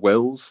discussing the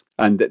wills,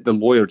 and the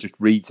lawyer just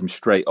reads him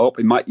straight up.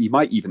 You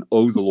might even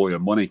owe the lawyer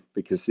money,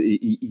 because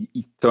the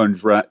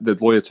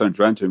lawyer turns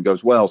around to him and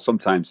goes, "Well,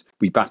 sometimes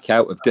we back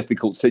out of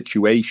difficult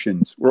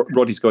situations."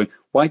 Roddy's going,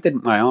 "Why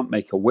didn't my aunt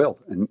make a will?"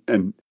 And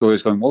the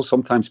lawyer's going, "Well,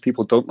 sometimes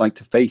people don't like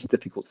to face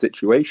difficult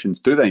situations,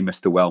 do they,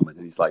 Mr. Wellman?"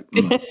 And he's like,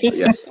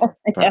 "Yes,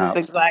 perhaps." Yes,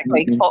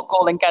 exactly. Pot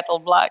calling kettle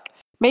black.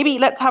 Maybe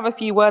let's have a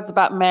few words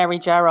about Mary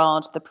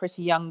Gerard, the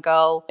pretty young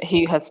girl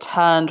who has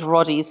turned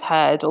Roddy's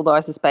head, although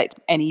I suspect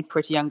any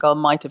pretty young girl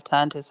might have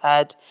turned his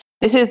head.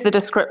 This is the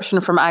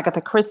description from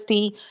Agatha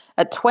Christie.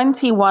 At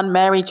 21,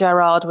 Mary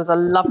Gerard was a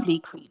lovely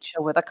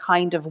creature with a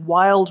kind of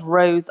wild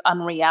rose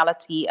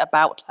unreality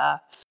about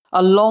her.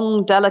 A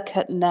long,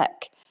 delicate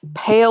neck,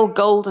 pale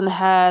golden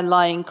hair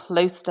lying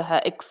close to her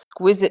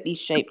exquisitely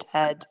shaped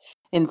head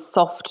in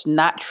soft,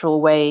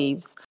 natural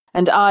waves,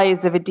 and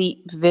eyes of a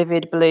deep,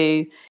 vivid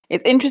blue.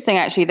 It's interesting,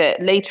 actually,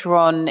 that later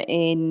on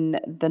in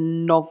the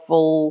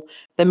novel,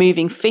 The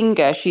Moving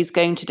Finger, she's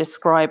going to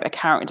describe a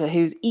character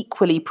who's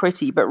equally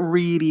pretty, but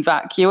really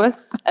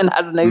vacuous and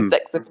has no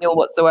sex appeal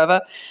whatsoever.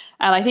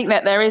 And I think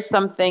that there is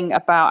something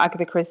about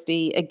Agatha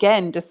Christie,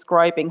 again,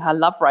 describing her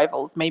love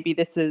rivals. Maybe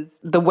this is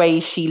the way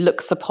she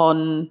looks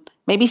upon,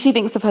 maybe she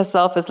thinks of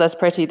herself as less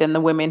pretty than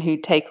the women who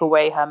take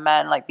away her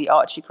men, like the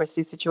Archie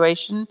Christie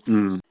situation.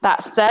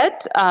 That said,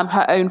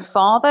 her own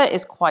father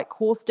is quite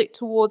caustic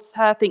towards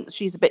her, thinks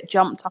she's a bit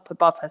jumped up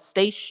above her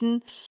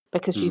station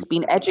because she's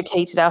been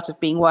educated out of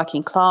being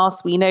working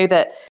class. We know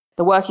that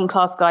the working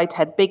class guy,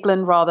 Ted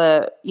Bigland,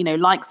 rather,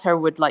 likes her,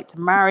 would like to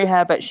marry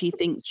her, but she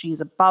thinks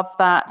she's above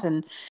that.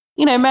 And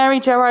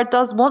Mary Gerard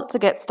does want to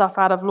get stuff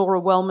out of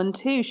Laura Wellman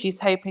too. She's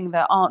hoping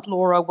that Aunt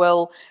Laura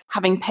will,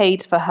 having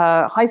paid for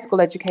her high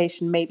school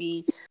education,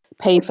 maybe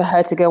pay for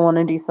her to go on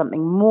and do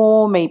something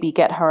more, maybe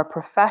get her a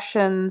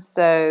profession.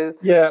 So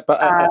yeah,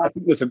 but I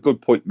think there's a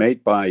good point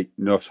made by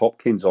Nurse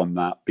Hopkins on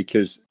that,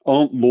 because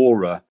Aunt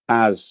Laura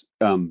has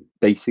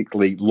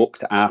basically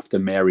looked after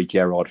Mary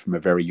Gerard from a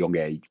very young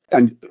age,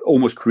 and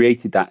almost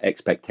created that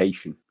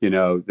expectation,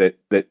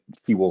 that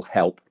she will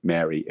help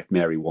Mary if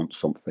Mary wants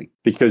something.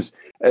 Because,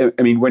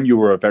 when you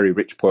were a very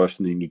rich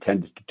person and you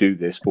tended to do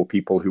this for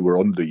people who were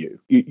under you,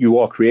 you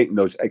are creating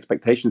those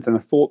expectations. And I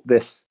thought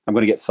this, I'm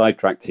going to get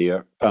sidetracked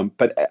here,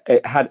 but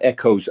it had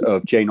echoes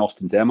of Jane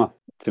Austen's Emma.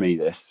 To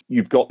me,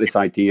 you've got this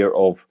idea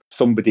of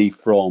somebody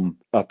from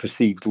a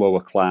perceived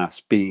lower class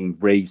being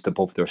raised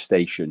above their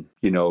station,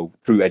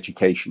 through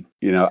education,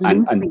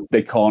 and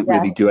they can't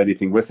really do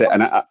anything with it.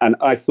 And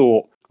I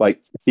thought,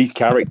 like, these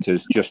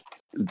characters just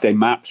they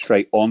map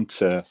straight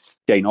onto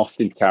Jane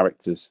Austen's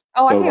characters.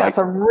 Oh, I So, think like, that's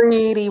a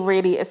really,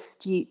 really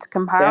astute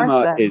Emma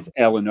comparison. is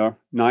Eleanor,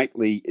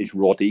 Knightley is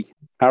Roddy,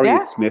 Harriet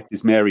Yeah, Smith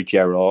is Mary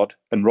Gerard,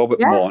 and Robert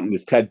yeah, Martin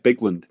is Ted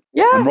Bigland. And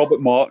yes.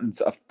 Robert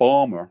Martin's a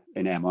farmer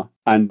in Emma,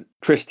 and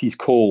Christie's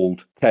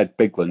called Ted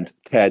Bigland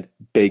Ted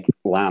Big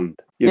Land.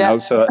 Yeah.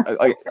 So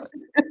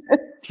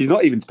she's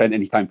not even spent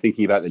any time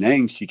thinking about the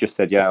names. She just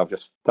said, "Yeah, I'll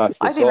just dash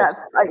I this think off."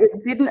 that's like,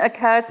 it didn't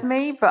occur to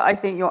me, but I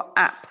think you're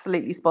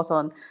absolutely spot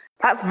on.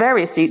 That's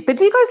very astute. But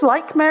do you guys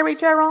like Mary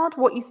Gerard,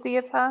 what you see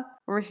of her?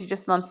 Or is she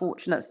just an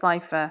unfortunate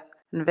cipher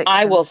and I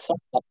victim? will sum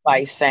up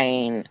by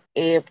saying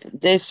if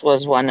this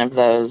was one of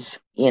those,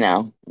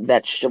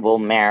 vegetable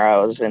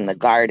marrows in the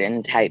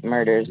garden type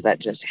murders that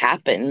just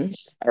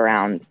happens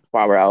around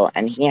Poirot,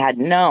 and he had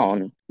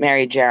known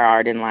Mary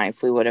Gerard in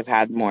life, we would have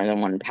had more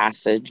than one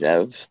passage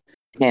of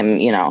him,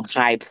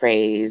 high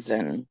praise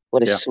and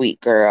what a Yeah.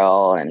 sweet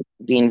girl, and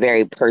being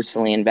very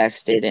personally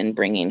invested in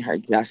bringing her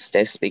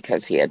justice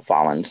because he had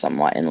fallen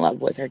somewhat in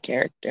love with her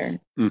character.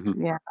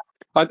 Mm-hmm. Yeah.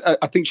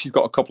 I think she's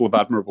got a couple of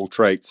admirable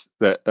traits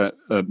that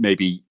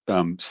maybe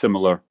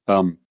similar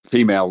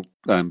female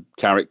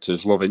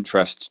characters, love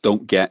interests,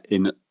 don't get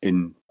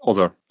in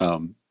other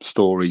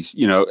stories.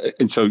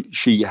 And so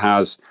she's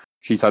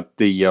had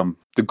the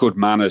good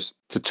manners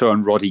to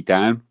turn Roddy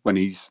down when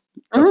he's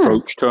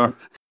approached her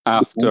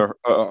after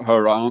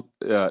her aunt,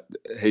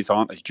 his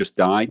aunt has just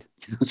died.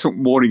 So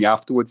morning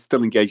afterwards,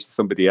 still engaged to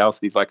somebody else.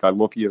 And he's like, "I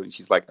love you," and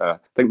she's like, "I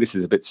think this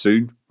is a bit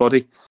soon,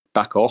 Roddy.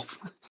 Back off."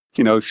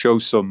 Show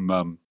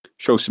some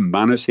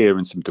manners here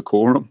and some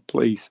decorum,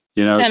 please.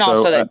 And so,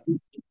 also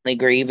that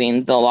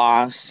grieving the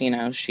loss,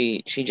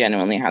 she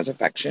genuinely has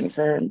affection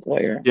for her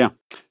employer. Yeah.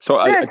 So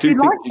I do she think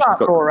likes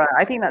Aunt Laura.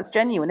 I think that's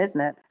genuine,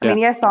 isn't it? I mean,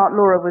 yes, Aunt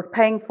Laura was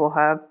paying for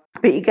her,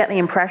 but you get the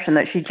impression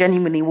that she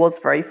genuinely was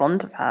very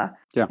fond of her.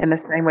 Yeah. In the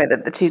same way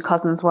that the two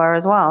cousins were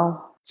as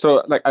well.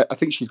 So, I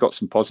think she's got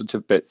some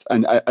positive bits,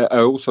 and I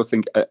also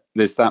think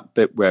there's that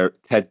bit where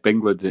Ted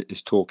Bigland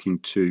is talking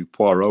to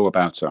Poirot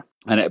about her,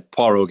 and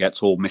Poirot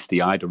gets all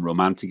misty-eyed and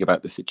romantic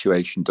about the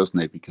situation, doesn't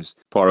he? Because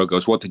Poirot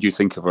goes, "What did you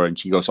think of her?" And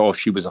she goes, "Oh,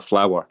 she was a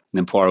flower." And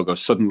then Poirot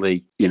goes,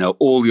 "Suddenly,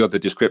 all the other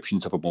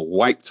descriptions of her were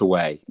wiped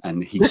away,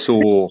 and he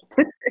saw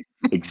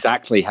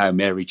exactly how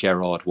Mary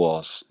Gerard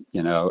was,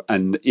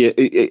 and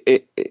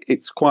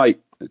it's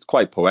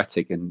quite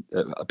poetic and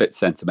a bit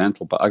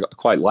sentimental, but I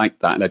quite like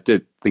that, and I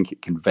did think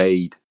it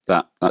conveyed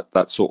that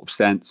sort of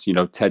sense.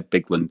 Ted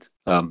Bigland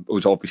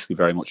was obviously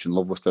very much in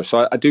love with her,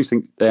 so I do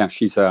think,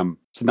 she's a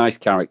nice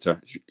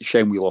character.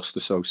 Shame we lost her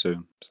so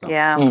soon. So.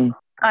 Yeah,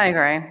 I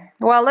agree.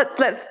 Well,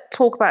 let's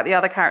talk about the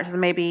other characters,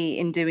 and maybe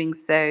in doing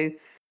so,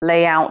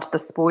 lay out the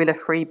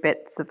spoiler-free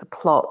bits of the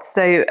plot.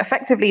 So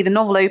effectively, the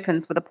novel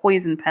opens with a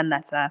poison pen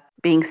letter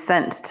being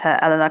sent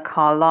to Eleanor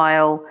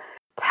Carlisle,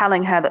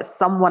 telling her that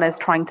someone is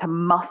trying to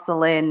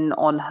muscle in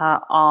on her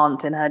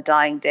aunt in her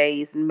dying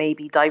days and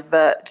maybe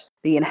divert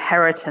the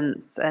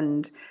inheritance.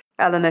 And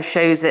Eleanor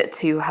shows it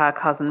to her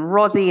cousin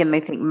Roddy, and they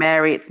think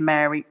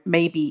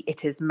maybe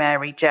it is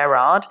Mary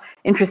Gerard.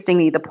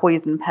 Interestingly, the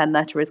poison pen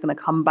letter is going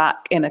to come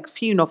back in a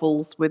few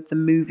novels with the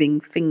moving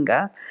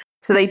finger.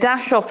 So they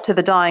dash off to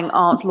the dying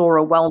Aunt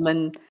Laura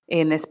Wellman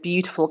in this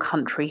beautiful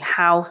country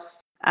house.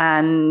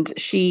 And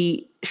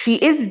she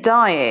is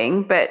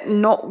dying, but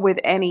not with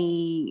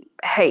any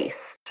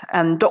haste.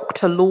 And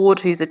Dr. Lord,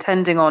 who's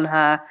attending on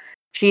her,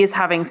 she is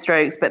having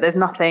strokes, but there's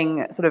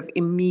nothing sort of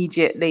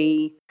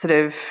immediately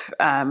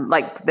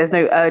there's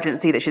no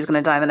urgency that she's going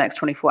to die in the next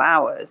 24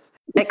 hours,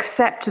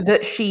 except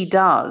that she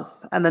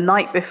does. And the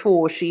night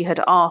before, she had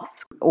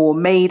asked or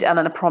made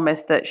Eleanor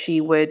promise that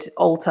she would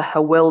alter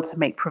her will to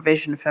make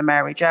provision for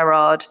Mary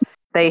Gerard.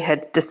 They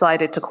had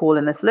decided to call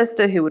in the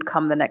solicitor who would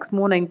come the next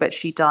morning, but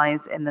she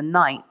dies in the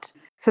night.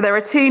 So there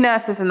are two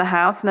nurses in the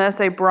house,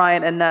 Nurse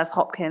O'Brien and Nurse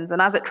Hopkins.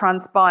 And as it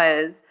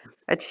transpires,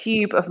 a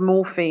tube of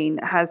morphine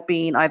has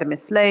been either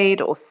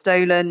mislaid or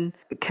stolen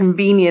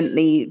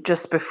conveniently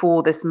just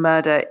before this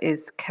murder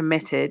is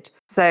committed.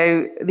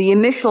 So the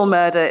initial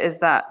murder is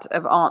that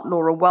of Aunt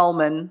Laura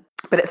Wellman,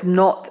 but it's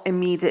not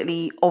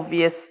immediately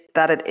obvious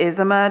that it is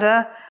a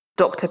murder.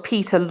 Dr.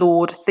 Peter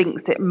Lord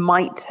thinks it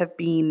might have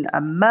been a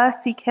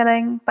mercy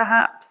killing,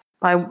 perhaps,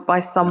 by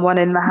someone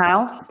in the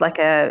house, like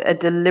a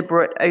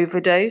deliberate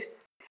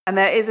overdose. And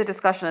there is a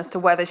discussion as to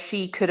whether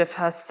she could have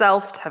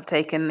herself have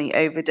taken the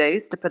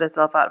overdose to put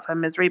herself out of her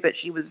misery, but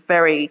she was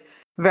very,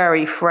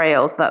 very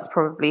frail, so that's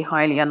probably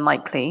highly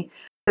unlikely.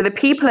 So the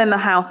people in the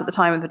house at the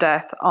time of the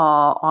death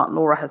are Aunt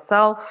Laura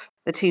herself,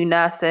 the two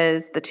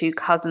nurses, the two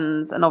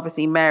cousins, and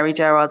obviously Mary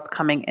Gerard's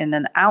coming in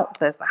and out.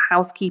 There's the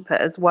housekeeper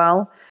as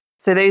well.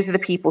 So those are the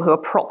people who are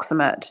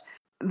proximate.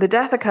 The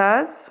death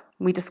occurs.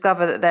 We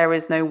discover that there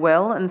is no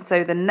will. And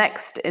so the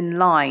next in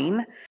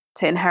line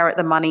to inherit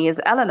the money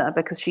is Eleanor,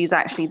 because she's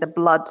actually the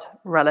blood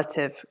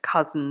relative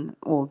cousin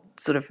or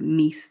sort of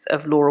niece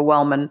of Laura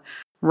Wellman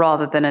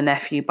rather than a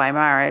nephew by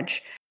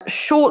marriage.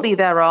 Shortly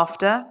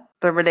thereafter,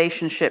 the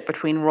relationship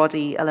between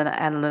Roddy and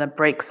Eleanor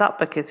breaks up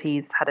because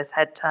he's had his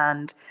head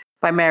turned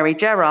by Mary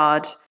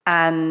Gerard.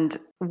 And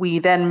we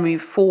then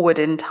move forward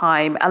in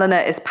time. Eleanor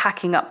is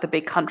packing up the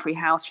big country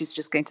house. She's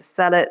just going to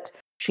sell it.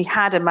 She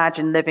had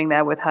imagined living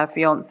there with her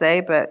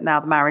fiancé, but now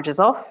the marriage is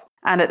off.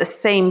 And at the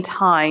same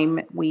time,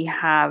 we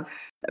have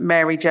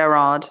Mary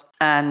Gerard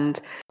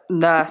and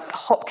Nurse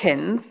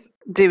Hopkins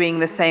doing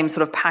the same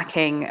sort of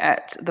packing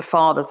at the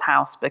father's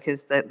house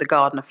because the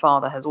gardener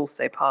father has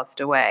also passed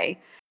away.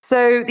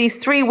 So these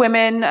three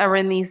women are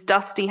in these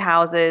dusty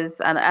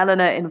houses, and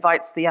Eleanor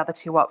invites the other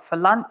two up for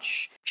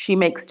lunch. She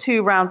makes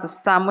 2 rounds of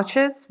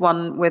sandwiches,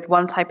 one with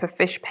one type of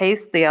fish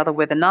paste, the other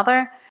with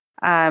another.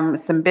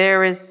 Some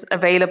beer is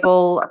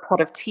available, a pot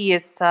of tea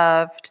is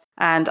served,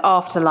 and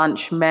after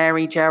lunch,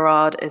 Mary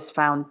Gerard is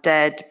found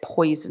dead,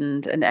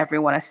 poisoned, and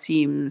everyone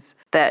assumes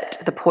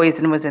that the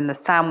poison was in the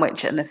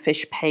sandwich and the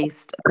fish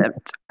paste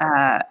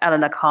that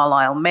Eleanor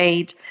Carlisle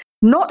made.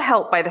 Not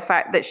helped by the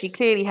fact that she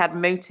clearly had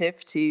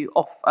motive to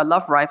off a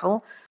love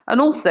rival, and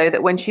also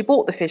that when she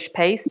bought the fish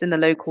paste in the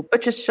local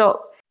butcher's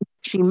shop,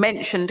 she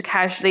mentioned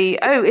casually,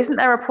 "Oh, isn't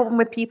there a problem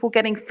with people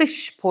getting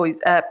fish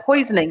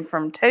poisoning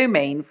from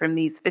ptomaine from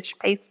these fish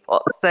paste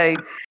pots?" So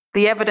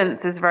the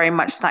evidence is very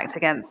much stacked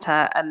against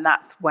her, and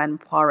that's when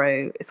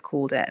Poirot is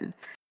called in.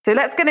 So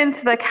let's get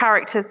into the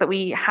characters that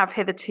we have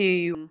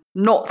hitherto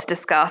not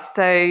discussed.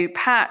 So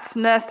Pat,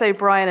 Nurse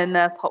O'Brien and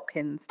Nurse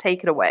Hopkins,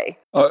 take it away.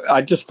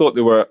 I just thought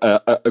they were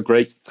a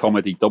great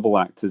comedy double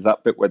act. There's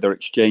that bit where they're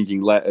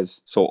exchanging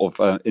letters sort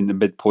of in the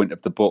midpoint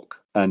of the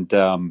book. And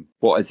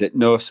what is it?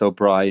 Nurse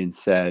O'Brien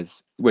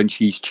says, when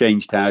she's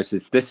changed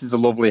houses, "This is a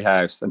lovely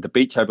house, and the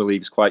beach, I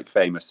believe, is quite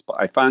famous, but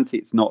I fancy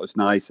it's not as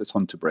nice as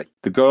Hunterbury.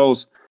 The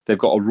girls, they've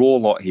got a raw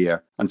lot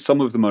here, and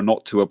some of them are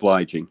not too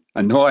obliging.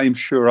 And though I am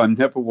sure I'm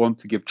never one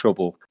to give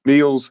trouble,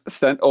 meals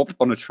sent up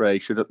on a tray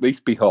should at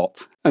least be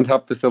hot and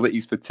have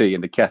facilities for tea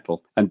in the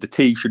kettle, and the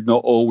tea should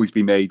not always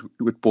be made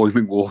with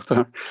boiling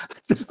water." I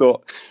just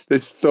thought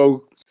it's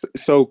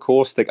so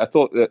caustic. I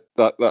thought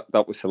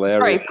that was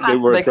hilarious. They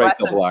were a great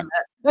double act.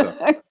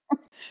 So.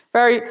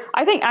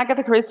 I think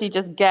Agatha Christie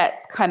just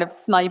gets kind of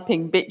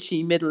sniping,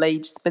 bitchy,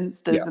 middle-aged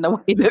spinsters in a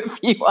way that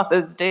few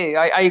others do.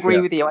 I agree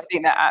with you. I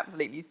think they're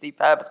absolutely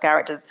superb as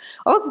characters.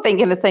 I also think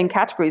in the same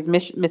category as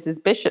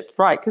Mrs. Bishop's,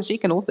 right? Because she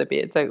can also be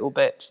a total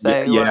bitch.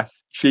 So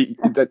yes,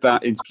 that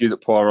interview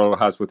that Poirot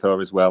has with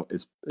her as well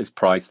is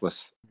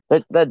priceless.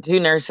 The 2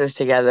 nurses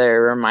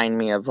together remind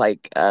me of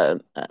like a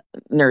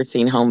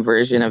nursing home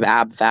version of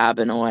Ab Fab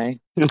in a way.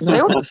 They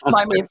also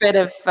remind me a bit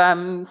of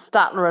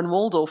Statler and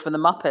Waldorf and the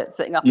Muppets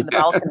sitting up in the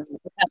balcony,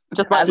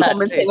 just like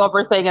commenting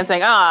everything and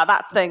saying,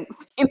 that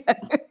stinks.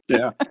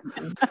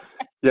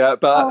 Yeah,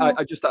 but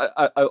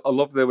I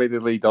love the way they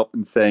lead up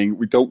and saying,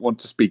 "We don't want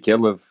to speak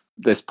ill of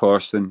this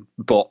person,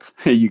 but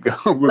here you go.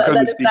 We're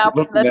going to speak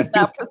ill of them." Let us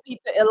now proceed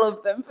to ill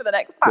of them for the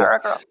next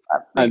paragraph.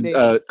 And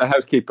the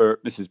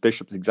housekeeper, Mrs.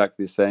 Bishop, is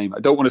exactly the same. "I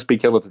don't want to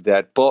speak ill of the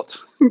dead, but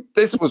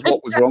this was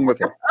what was wrong with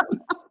her."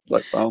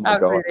 Like, oh my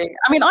God.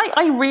 I mean,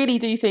 I really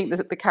do think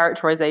that the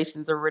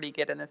characterizations are really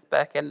good in this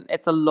book, and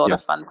it's a lot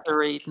of fun to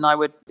read. And I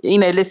would,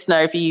 listener,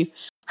 if you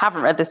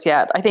haven't read this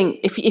yet, I think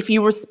if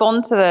you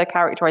respond to the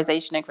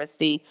characterization in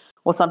Christie,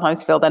 or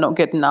sometimes feel they're not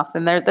good enough,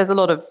 then there's a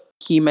lot of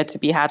humor to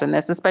be had in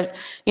this, especially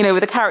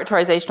with the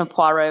characterization of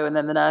Poirot and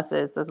then the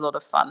nurses. There's a lot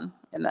of fun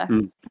in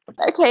this.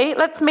 Okay,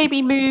 let's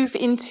maybe move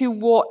into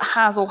what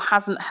has or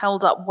hasn't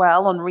held up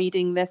well on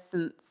reading this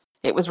since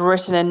it was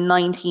written in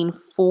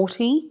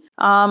 1940.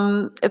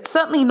 It's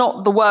certainly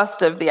not the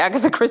worst of the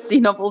Agatha Christie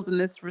novels in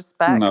this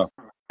respect. No.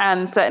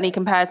 And certainly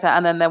compared to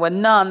And Then There Were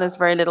None, there's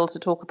very little to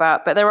talk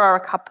about. But there are a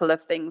couple of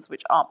things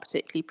which aren't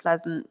particularly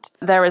pleasant.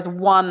 There is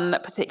one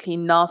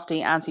particularly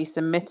nasty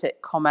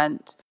anti-Semitic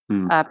comment.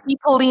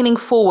 People leaning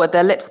forward,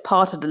 their lips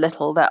parted a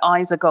little, their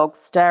eyes agog,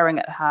 staring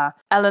at her.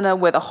 Eleanor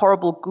with a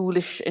horrible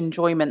ghoulish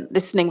enjoyment,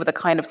 listening with a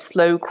kind of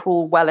slow,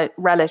 cruel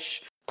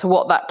relish to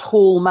what that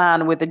tall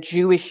man with a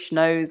Jewish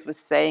nose was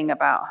saying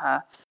about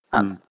her.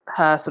 That's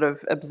her sort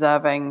of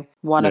observing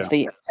one of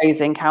the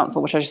opposing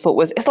counsel, which I just thought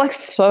it's like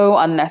so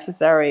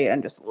unnecessary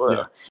and just.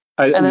 Yeah.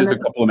 And there's a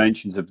couple of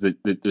mentions of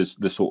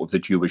the sort of the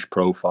Jewish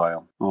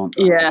profile, aren't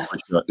there? Yes.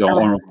 Which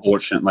are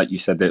unfortunate, like you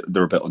said,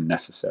 they're a bit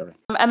unnecessary.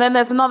 And then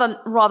there's another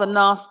rather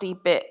nasty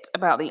bit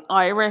about the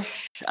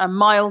Irish,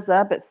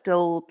 milder but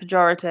still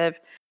pejorative.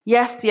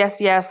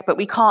 Yes, but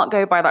we can't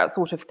go by that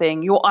sort of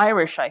thing. You're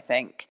Irish, I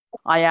think.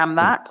 I am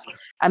that.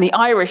 And the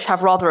Irish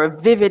have rather a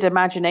vivid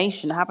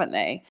imagination, haven't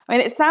they? I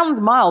mean, it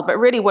sounds mild, but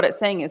really what it's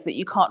saying is that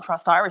you can't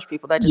trust Irish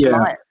people. They're just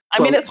lying. I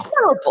mean, it's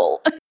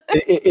horrible.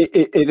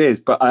 It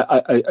is, but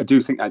I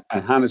do think,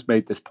 and Hannah's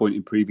made this point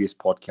in previous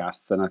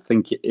podcasts, and I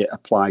think it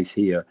applies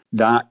here.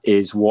 That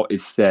is what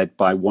is said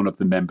by one of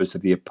the members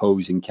of the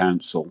opposing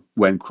counsel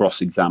when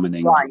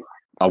cross-examining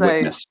a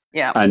witness.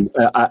 Yeah. And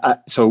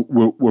so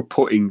we're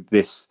putting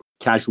this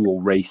casual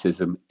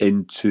racism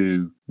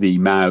into the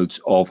mouths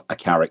of a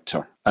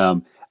character.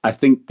 I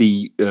think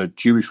the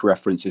Jewish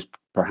reference is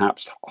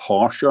perhaps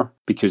harsher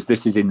because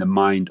this is in the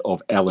mind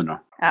of Eleanor,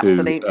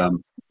 absolutely,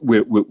 who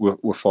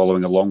we're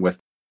following along with.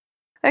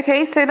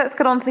 Okay, so let's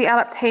get on to the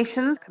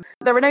adaptations.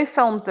 There are no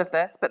films of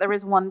this, but there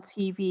is one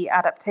TV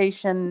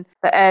adaptation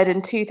that aired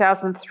in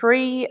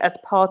 2003 as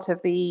part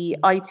of the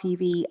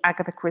ITV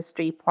Agatha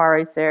Christie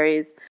Poirot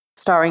series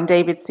starring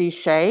David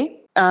Suchet.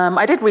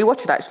 I did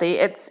rewatch it actually.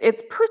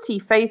 It's pretty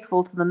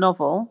faithful to the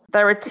novel.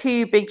 There are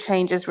two big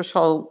changes which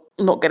I'll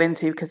not get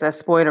into because they're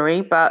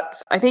spoilery,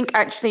 but I think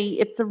actually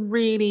it's a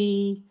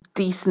really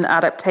decent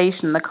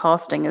adaptation. The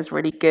casting is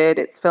really good.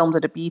 It's filmed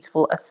at a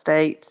beautiful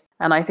estate,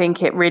 and I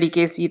think it really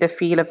gives you the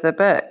feel of the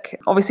book.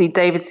 Obviously,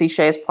 David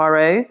Suchet is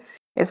Poirot.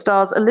 It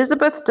stars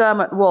Elizabeth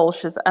Dermot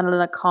Walsh as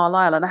Eleanor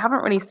Carlisle, and I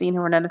haven't really seen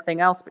her in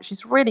anything else, but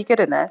she's really good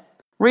in this.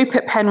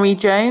 Rupert Penry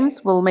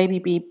Jones will maybe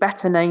be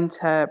better known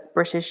to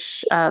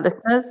British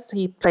listeners.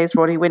 He plays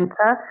Roddy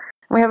Winter.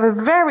 We have a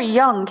very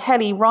young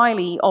Kelly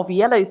Riley of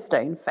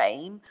Yellowstone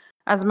fame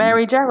as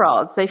Mary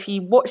Gerard. So if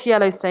you watch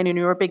Yellowstone and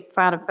you're a big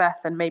fan of Beth,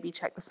 then maybe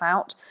check this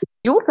out.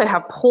 You also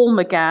have Paul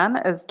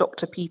McGann as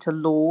Dr. Peter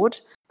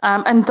Lord,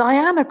 and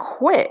Diana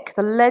Quick,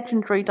 the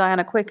legendary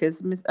Diana Quick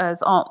as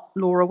Aunt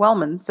Laura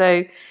Wellman.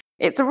 So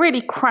it's a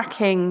really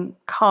cracking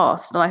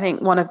cast, and I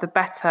think one of the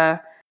better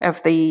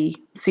of the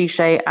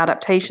Suchet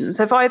adaptations.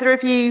 Have either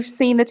of you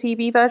seen the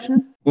TV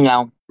version?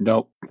 No.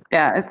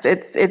 Yeah,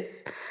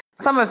 it's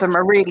some of them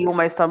are really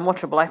almost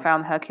unwatchable. I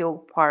found Hercule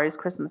Poirot's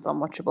Christmas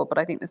unwatchable, but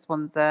I think this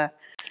one's a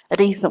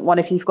decent one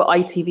if you've got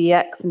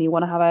ITVX and you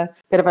want to have a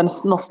bit of a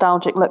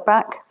nostalgic look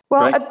back.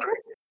 Well, Right. at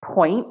this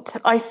point,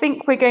 I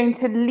think we're going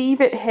to leave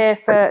it here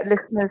for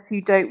listeners who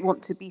don't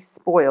want to be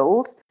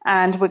spoiled.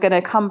 And we're going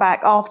to come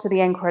back after the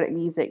end credit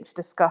music to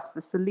discuss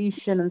the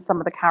solution and some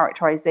of the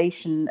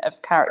characterization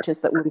of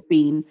characters that would have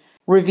been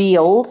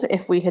revealed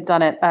if we had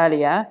done it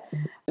earlier.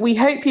 We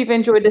hope you've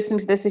enjoyed listening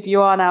to this if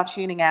you are now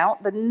tuning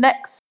out. The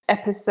next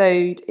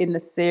episode in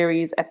the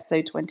series,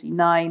 episode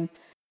 29,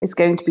 is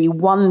going to be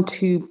One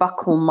to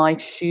Buckle My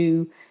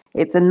Shoe.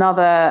 It's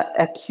another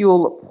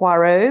Hercule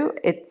Poirot.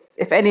 It's,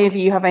 if any of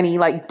you have any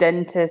like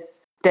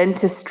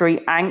dentistry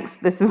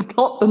angst, this is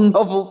not the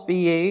novel for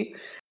you.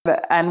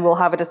 And we'll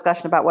have a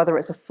discussion about whether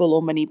it's a full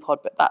or mini pod,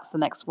 but that's the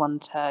next one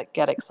to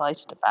get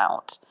excited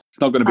about. It's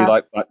not going to be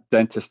like that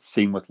dentist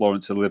scene with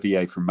Laurence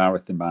Olivier from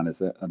Marathon Man,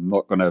 is it? I'm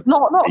not going to.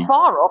 Not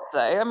far off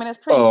though. I mean, it's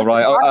pretty. Oh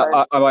right,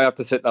 I might have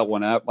to sit that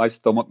one out. My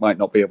stomach might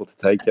not be able to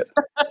take it.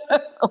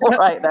 All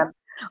right then.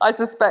 I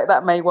suspect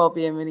that may well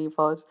be a mini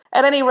pod.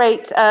 At any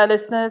rate,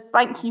 listeners,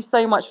 thank you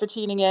so much for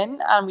tuning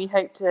in, and we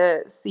hope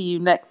to see you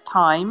next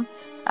time.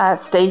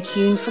 Stay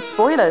tuned for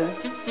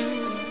spoilers.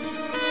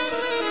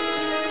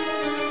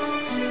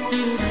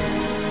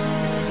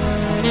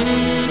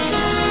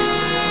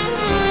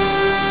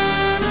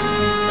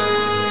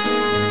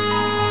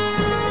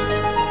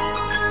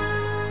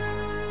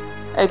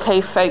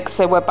 Okay, folks,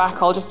 so we're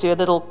back. I'll just do a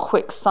little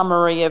quick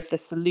summary of the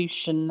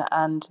solution,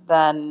 and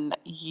then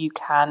you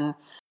can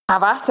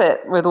have at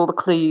it with all the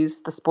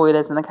clues, the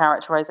spoilers, and the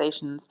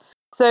characterizations.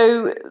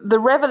 So the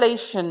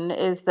revelation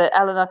is that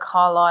Eleanor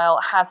Carlisle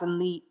has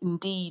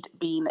indeed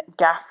been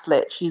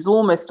gaslit. She's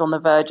almost on the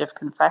verge of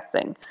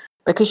confessing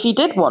because she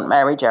did want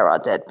Mary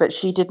Gerard dead, but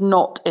she did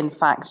not, in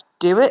fact,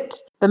 do it.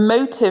 The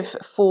motive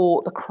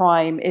for the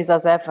crime is,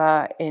 as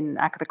ever in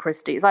Agatha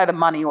Christie, it's either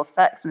money or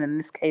sex, and in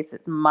this case,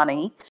 it's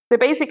money. So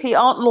basically,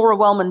 Aunt Laura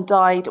Wellman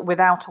died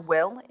without a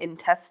will,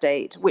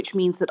 intestate, which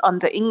means that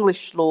under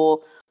English law,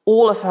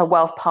 all of her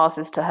wealth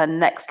passes to her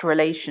next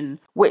relation,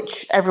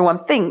 which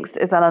everyone thinks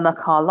is Eleanor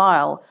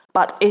Carlisle,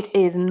 but it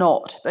is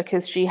not,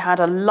 because she had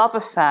a love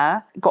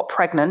affair, got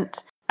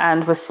pregnant,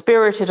 and was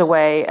spirited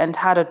away and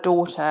had a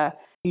daughter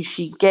who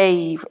she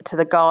gave to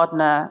the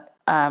gardener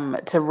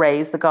to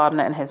raise, the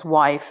gardener and his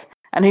wife,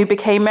 and who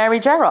became Mary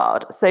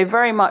Gerard. So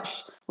very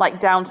much like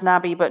Downton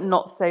Abbey, but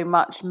not so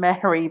much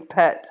Mary,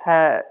 but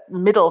her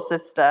middle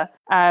sister.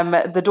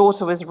 The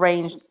daughter was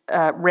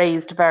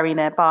raised very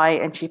nearby,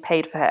 and she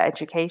paid for her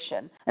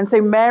education. And so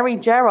Mary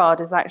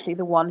Gerard is actually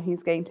the one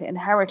who's going to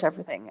inherit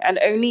everything. And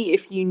only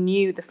if you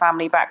knew the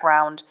family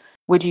background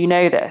would you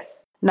know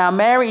this. Now,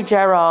 Mary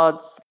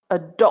Gerard's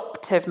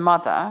adoptive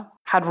mother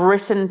had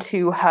written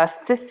to her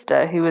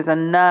sister, who was a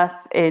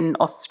nurse in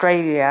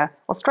Australia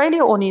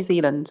or New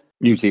Zealand?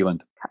 New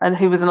Zealand. And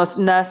who was a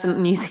nurse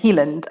in New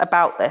Zealand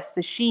about this,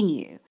 so she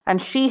knew.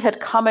 And she had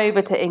come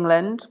over to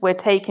England. We're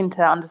taken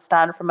to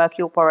understand from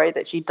Hercule Poirot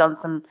that she'd done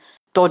some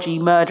dodgy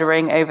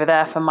murdering over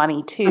there for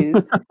money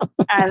too.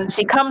 And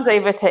she comes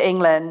over to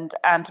England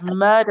and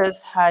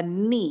murders her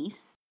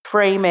niece,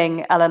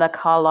 framing Eleanor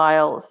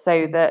Carlisle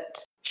so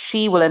that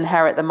she will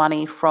inherit the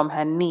money from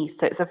her niece.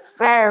 So it's a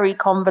very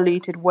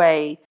convoluted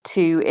way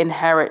to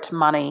inherit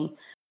money.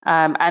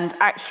 And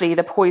actually,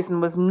 the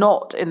poison was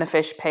not in the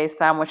fish paste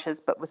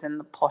sandwiches, but was in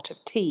the pot of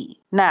tea.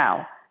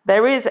 Now,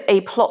 there is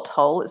a plot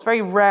hole. It's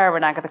very rare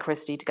in Agatha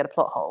Christie to get a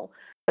plot hole.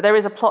 But there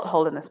is a plot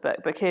hole in this book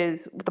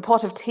because the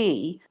pot of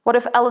tea, what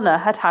if Eleanor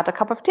had had a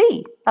cup of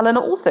tea?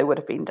 Eleanor also would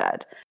have been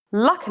dead.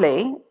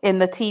 Luckily, in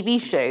the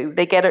TV show,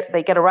 they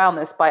get around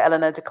this by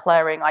Eleanor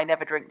declaring, "I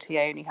never drink tea,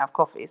 I only have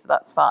coffee," so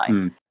that's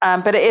fine.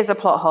 But it is a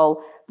plot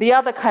hole. The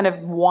other kind of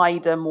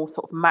wider, more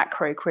sort of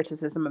macro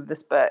criticism of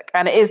this book,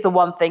 and it is the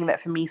one thing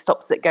that for me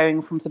stops it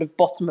going from sort of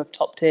bottom of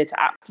top tier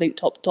to absolute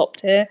top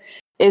tier,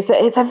 is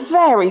that it's a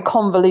very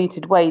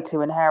convoluted way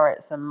to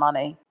inherit some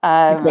money.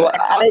 And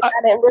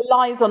it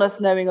relies on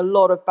us knowing a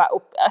lot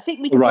about, I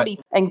think we can probably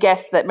and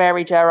guess that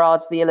Mary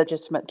Gerard's the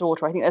illegitimate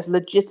daughter. I think there's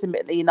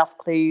legitimately enough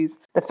clues.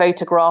 The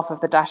photograph of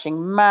the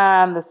dashing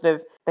man, the sort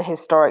of the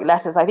historic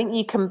letters. I think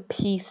you can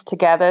piece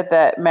together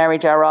that Mary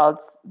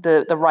Gerard's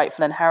the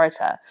rightful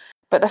inheritor.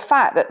 But the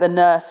fact that the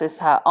nurse is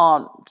her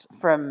aunt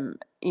from,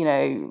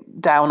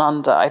 down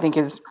under, I think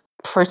is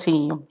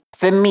pretty,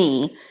 for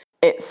me,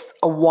 it's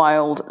a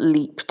wild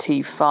leap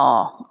too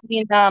far.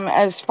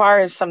 As far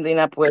as something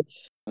up with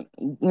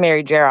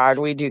Mary Gerard,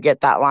 we do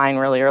get that line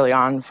really early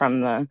on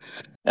from the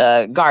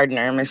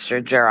gardener,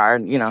 Mr.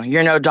 Gerard.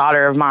 You're no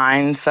daughter of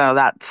mine, so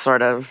that's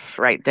sort of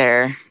right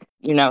there.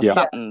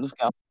 Something's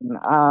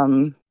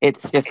going.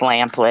 It's just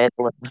lamplit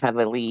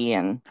heavily,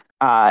 and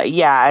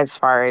as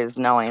far as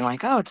knowing,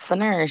 like, oh, it's the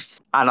nurse.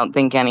 I don't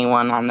think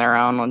anyone on their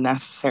own would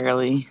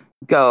necessarily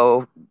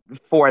go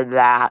for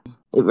that.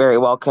 It very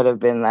well could have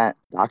been that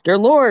Dr.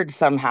 Lord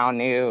somehow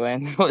knew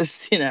and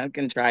was,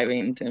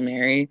 contriving to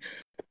marry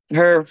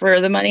her for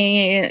the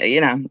money.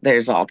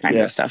 There's all kinds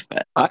of stuff.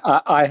 But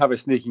I have a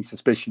sneaking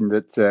suspicion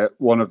that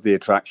one of the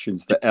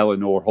attractions that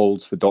Eleanor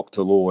holds for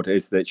Dr. Lord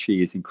is that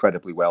she is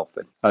incredibly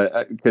wealthy.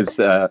 Because,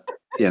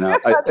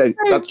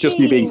 that's just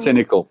me being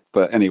cynical.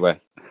 But anyway.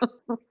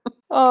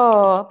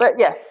 But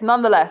yes,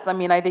 nonetheless,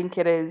 I think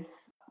it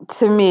is,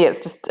 to me,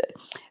 it's just...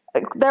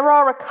 There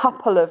are a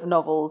couple of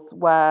novels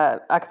where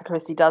Agatha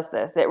Christie does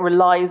this. It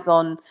relies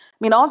on,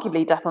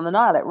 arguably Death on the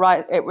Nile.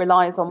 It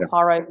relies on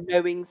Poirot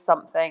knowing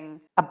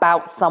something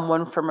about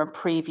someone from a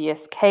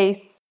previous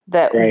case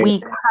that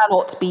we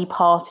cannot be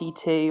party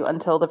to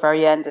until the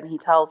very end, and he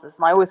tells us.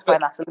 And I always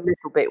find that a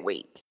little bit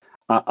weak.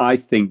 I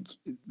think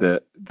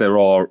that there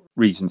are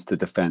reasons to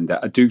defend it.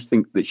 I do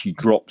think that she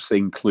drops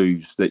in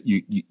clues that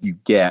you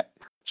get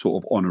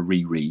sort of on a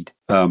reread.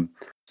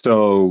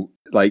 So,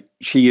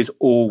 she is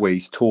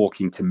always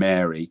talking to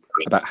Mary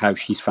about how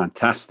she's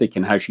fantastic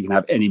and how she can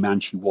have any man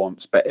she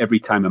wants. But every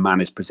time a man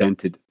is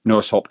presented,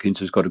 Nurse Hopkins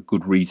has got a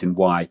good reason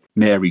why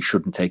Mary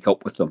shouldn't take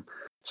up with them.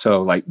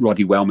 So,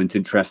 Roddy Wellman's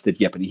interested,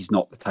 but he's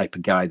not the type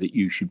of guy that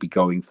you should be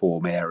going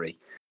for, Mary.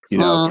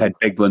 Ted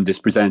Bigland is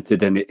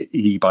presented, and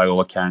he, by all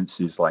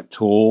accounts, is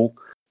tall,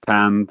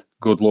 tanned,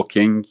 good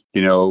looking,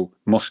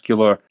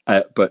 muscular,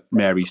 but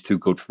Mary's too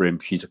good for him.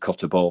 She's a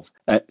cut above.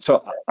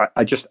 So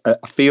I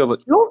feel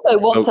that she also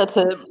wants her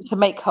to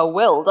make her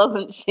will,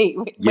 doesn't she?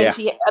 When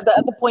she at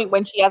the point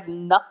when she has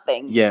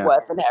nothing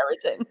worth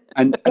inheriting.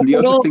 And the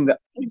other thing that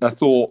I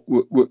thought,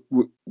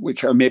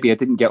 which maybe I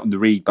didn't get on the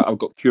read, but I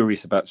got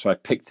curious about, so I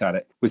picked at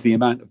it, was the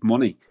amount of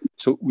money.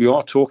 So we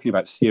are talking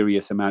about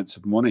serious amounts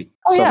of money.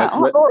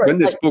 When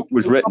this book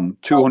was written,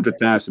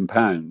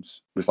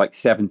 £200,000 was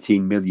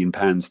 £17 million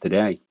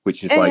today,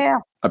 which is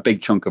a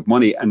big chunk of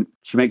money. And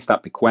she makes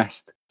that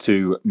bequest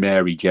to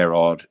Mary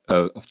Gerard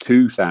of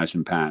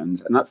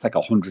 £2,000, and that's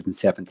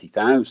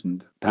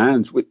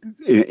 £170,000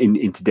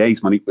 in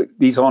today's money. But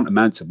these aren't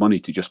amounts of money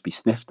to just be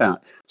sniffed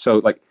at.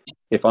 So,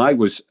 if I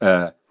was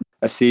a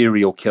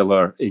serial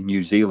killer in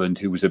New Zealand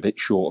who was a bit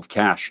short of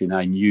cash, and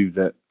I knew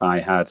that I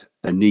had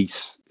a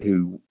niece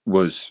who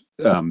was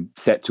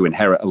set to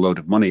inherit a load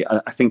of money,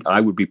 I think I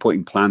would be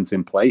putting plans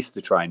in place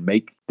to try and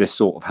make this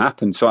sort of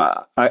happen. So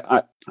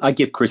I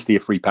give Christie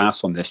a free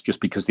pass on this just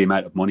because the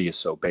amount of money is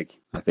so big.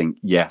 I think,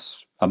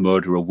 yes, a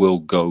murderer will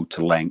go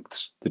to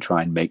lengths to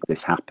try and make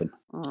this happen.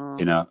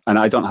 And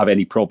I don't have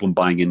any problem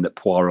buying in that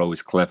Poirot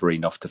is clever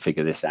enough to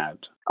figure this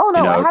out. Oh,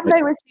 no, I have no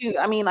issue.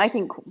 I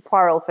think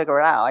Poirot will figure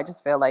it out. I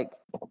just feel like,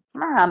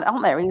 man,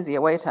 aren't there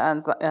easier way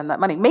to earn that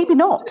money? Maybe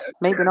not.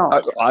 Maybe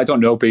not. I don't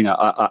know, Bina.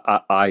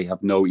 I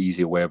have no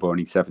easier way of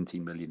earning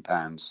 £17 million.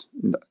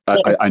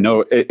 I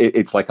know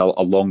it's like a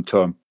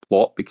long-term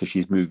plot because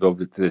she's moved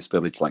over to this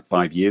village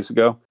 5 years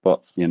ago,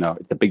 but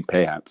it's a big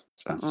payout.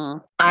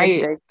 So.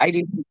 I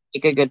do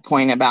make a good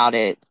point about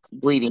it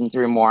bleeding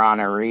through more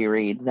on a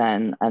reread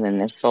than an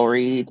initial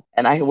read.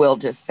 And I will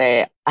just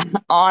say,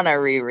 on a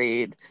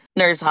reread,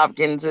 Nurse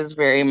Hopkins is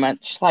very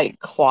much like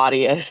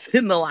Claudius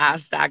in the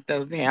last act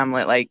of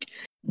Hamlet.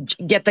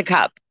 Get the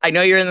cup. I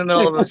know you're in the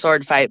middle of a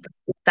sword fight, but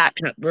that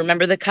cup.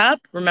 Remember the cup?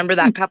 Remember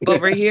that cup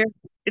over here?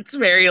 It's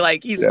very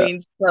he's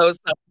being so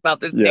stuff about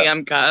this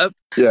damn cup.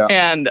 Yeah.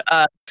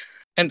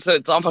 And so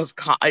it's almost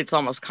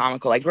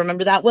comical.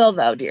 Remember that will,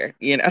 though, dear.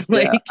 I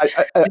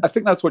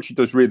think that's what she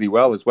does really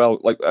well as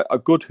well. A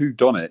good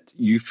whodunit,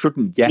 you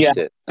shouldn't get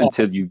it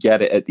until you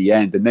get it at the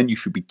end, and then you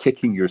should be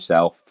kicking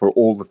yourself for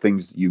all the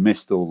things that you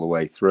missed all the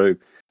way through.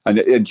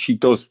 And she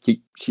does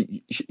keep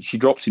she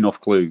drops enough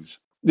clues.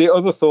 The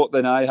other thought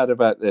that I had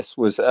about this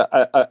was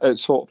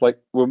sort of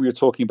when we were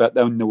talking about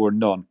Then There Were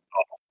None.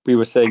 we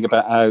were saying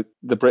about how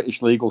the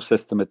British legal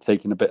system had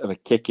taken a bit of a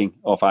kicking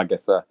off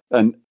Agatha.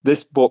 And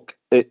this book,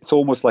 it's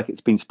almost like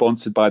it's been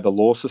sponsored by the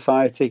Law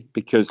Society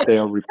because they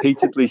are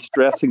repeatedly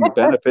stressing the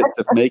benefits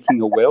of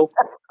making a will.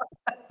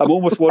 I'm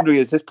almost wondering,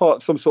 is this part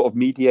of some sort of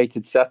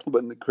mediated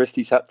settlement that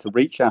Christie's had to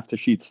reach after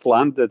she'd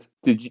slandered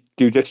the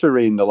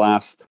judiciary in the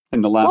last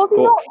Well,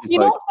 book? do you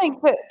not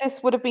think that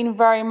this would have been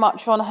very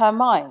much on her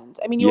mind?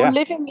 I mean, you're Yes,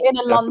 living in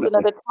a London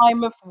at a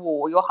time of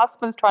war. Your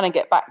husband's trying to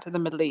get back to the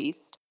Middle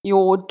East.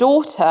 Your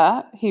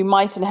daughter, who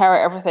might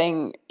inherit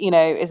everything,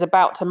 is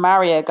about to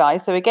marry a guy.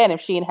 So again,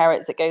 if she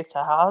inherits, it goes to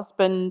her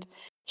husband.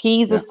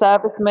 He's a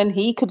serviceman.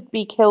 He could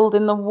be killed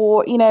in the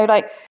war.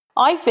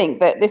 I think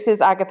that this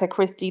is Agatha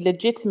Christie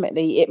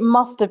legitimately. It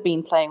must have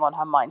been playing on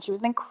her mind. She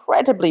was an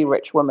incredibly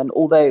rich woman,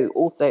 although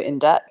also in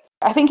debt.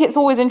 I think it's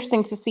always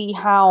interesting to see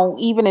how,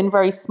 even in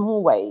very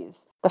small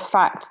ways, the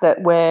fact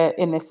that we're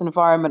in this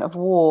environment of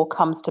war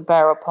comes to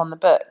bear upon the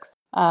books.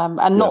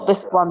 And not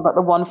this one, but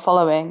the one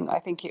following. I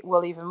think it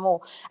will even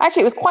more.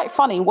 Actually, it was quite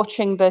funny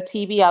watching the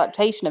TV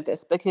adaptation of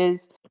this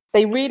because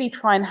they really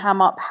try and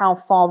ham up how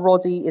far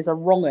Roddy is a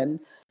wrong'un,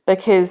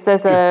 because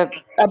there's a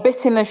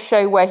bit in the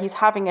show where he's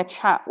having a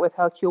chat with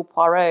Hercule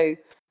Poirot,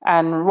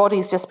 and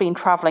Roddy's just been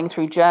traveling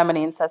through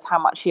Germany and says how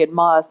much he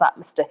admires that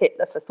Mr.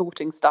 Hitler for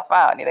sorting stuff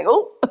out. And you think,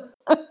 oh,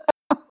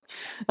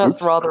 that's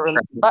oops. rather,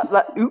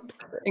 oops,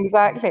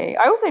 exactly.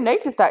 I also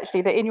noticed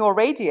actually that in your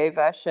radio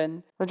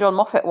version, the John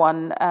Moffat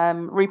one,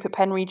 Rupert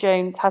Penry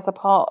Jones has a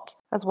part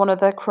as one of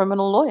the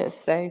criminal lawyers.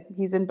 So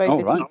he's in both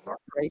TV and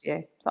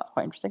radio. So that's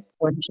quite interesting.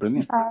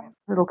 Brilliant.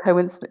 Little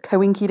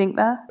coinky dink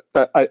there.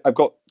 I've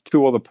got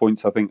two other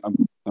points I think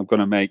I'm going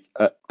to make.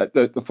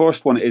 The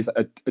first one is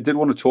I did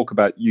want to talk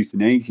about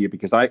euthanasia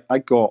because I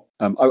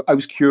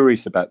was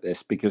curious about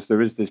this because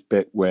there is this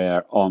bit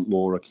where Aunt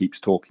Laura keeps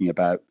talking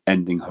about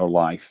ending her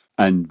life,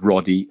 and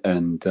Roddy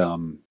and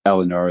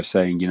Eleanor are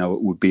saying,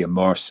 it would be a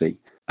mercy.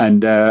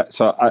 And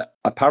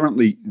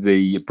apparently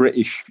the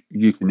British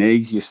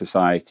Euthanasia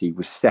Society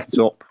was set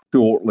up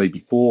shortly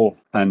before,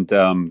 and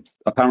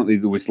apparently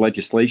there was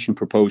legislation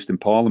proposed in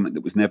Parliament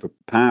that was never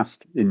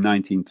passed in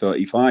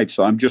 1935.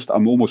 So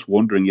I'm almost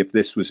wondering if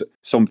this was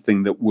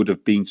something that would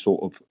have been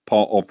sort of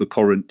part of the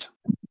current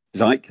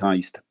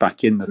zeitgeist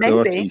back in the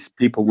 30s.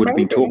 People would have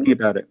been talking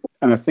about it.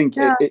 And I think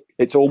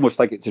it's almost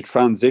like it's a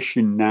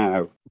transition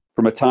now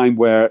from a time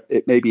where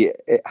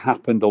it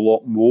happened a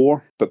lot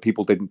more, but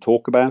people didn't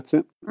talk about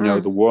it. There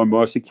were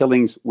mercy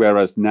killings,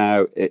 whereas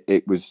now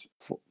it was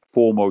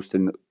foremost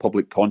in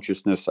public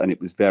consciousness, and it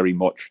was very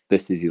much,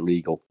 this is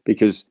illegal.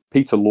 Because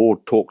Peter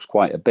Lord talks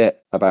quite a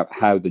bit about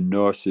how the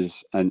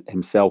nurses and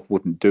himself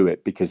wouldn't do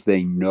it because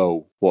they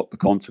know what the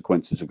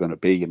consequences are going to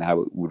be and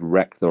how it would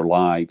wreck their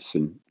lives,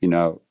 and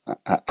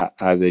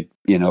how they'd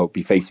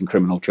be facing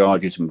criminal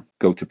charges and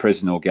go to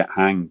prison or get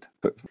hanged.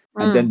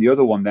 And then the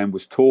other one then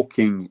was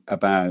talking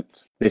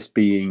about this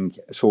being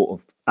sort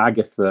of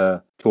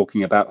Agatha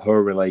talking about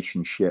her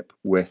relationship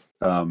with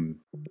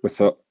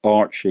her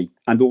Archie,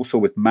 and also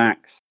with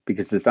Max,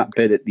 because there's that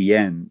bit at the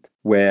end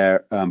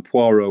where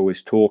Poirot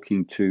is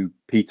talking to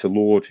Peter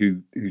Lord,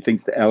 who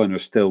thinks that Eleanor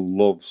still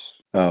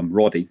loves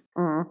Roddy.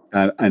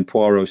 And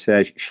Poirot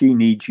says, she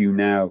needs you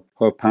now.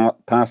 Her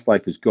past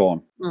life is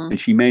gone. And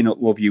she may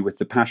not love you with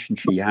the passion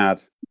she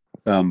had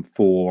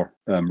for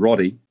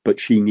Roddy, but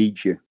she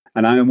needs you.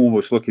 And I'm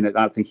almost looking at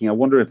that thinking, I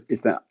wonder is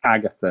that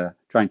Agatha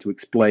trying to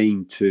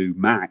explain to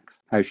Max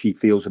how she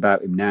feels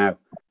about him now?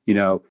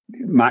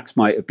 Max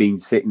might have been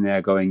sitting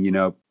there going,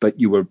 but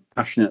you were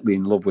passionately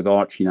in love with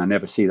Archie, and I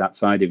never see that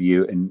side of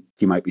you. And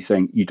he might be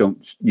saying, you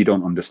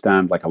don't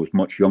understand. Like, I was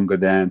much younger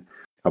then.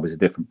 I was a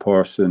different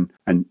person,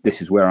 and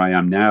this is where I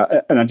am now.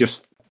 And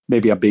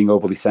maybe I'm being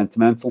overly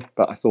sentimental,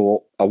 but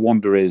I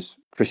wonder, is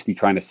Christie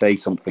trying to say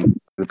something to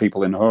the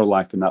people in her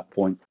life in that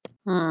point?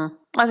 I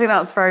think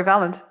that's very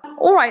valid.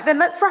 All right, then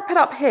let's wrap it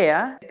up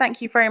here.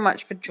 Thank you very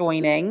much for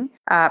joining,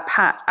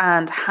 Pat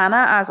and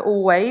Hannah, as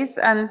always.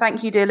 And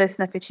thank you, dear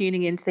listener, for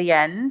tuning in to the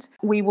end.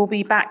 We will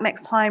be back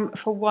next time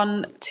for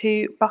one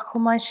to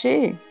buckle my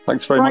shoe.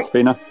 Thanks very much,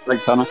 Bina.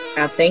 Thanks, Hannah.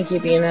 Thank you,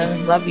 Bina.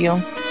 Love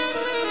you.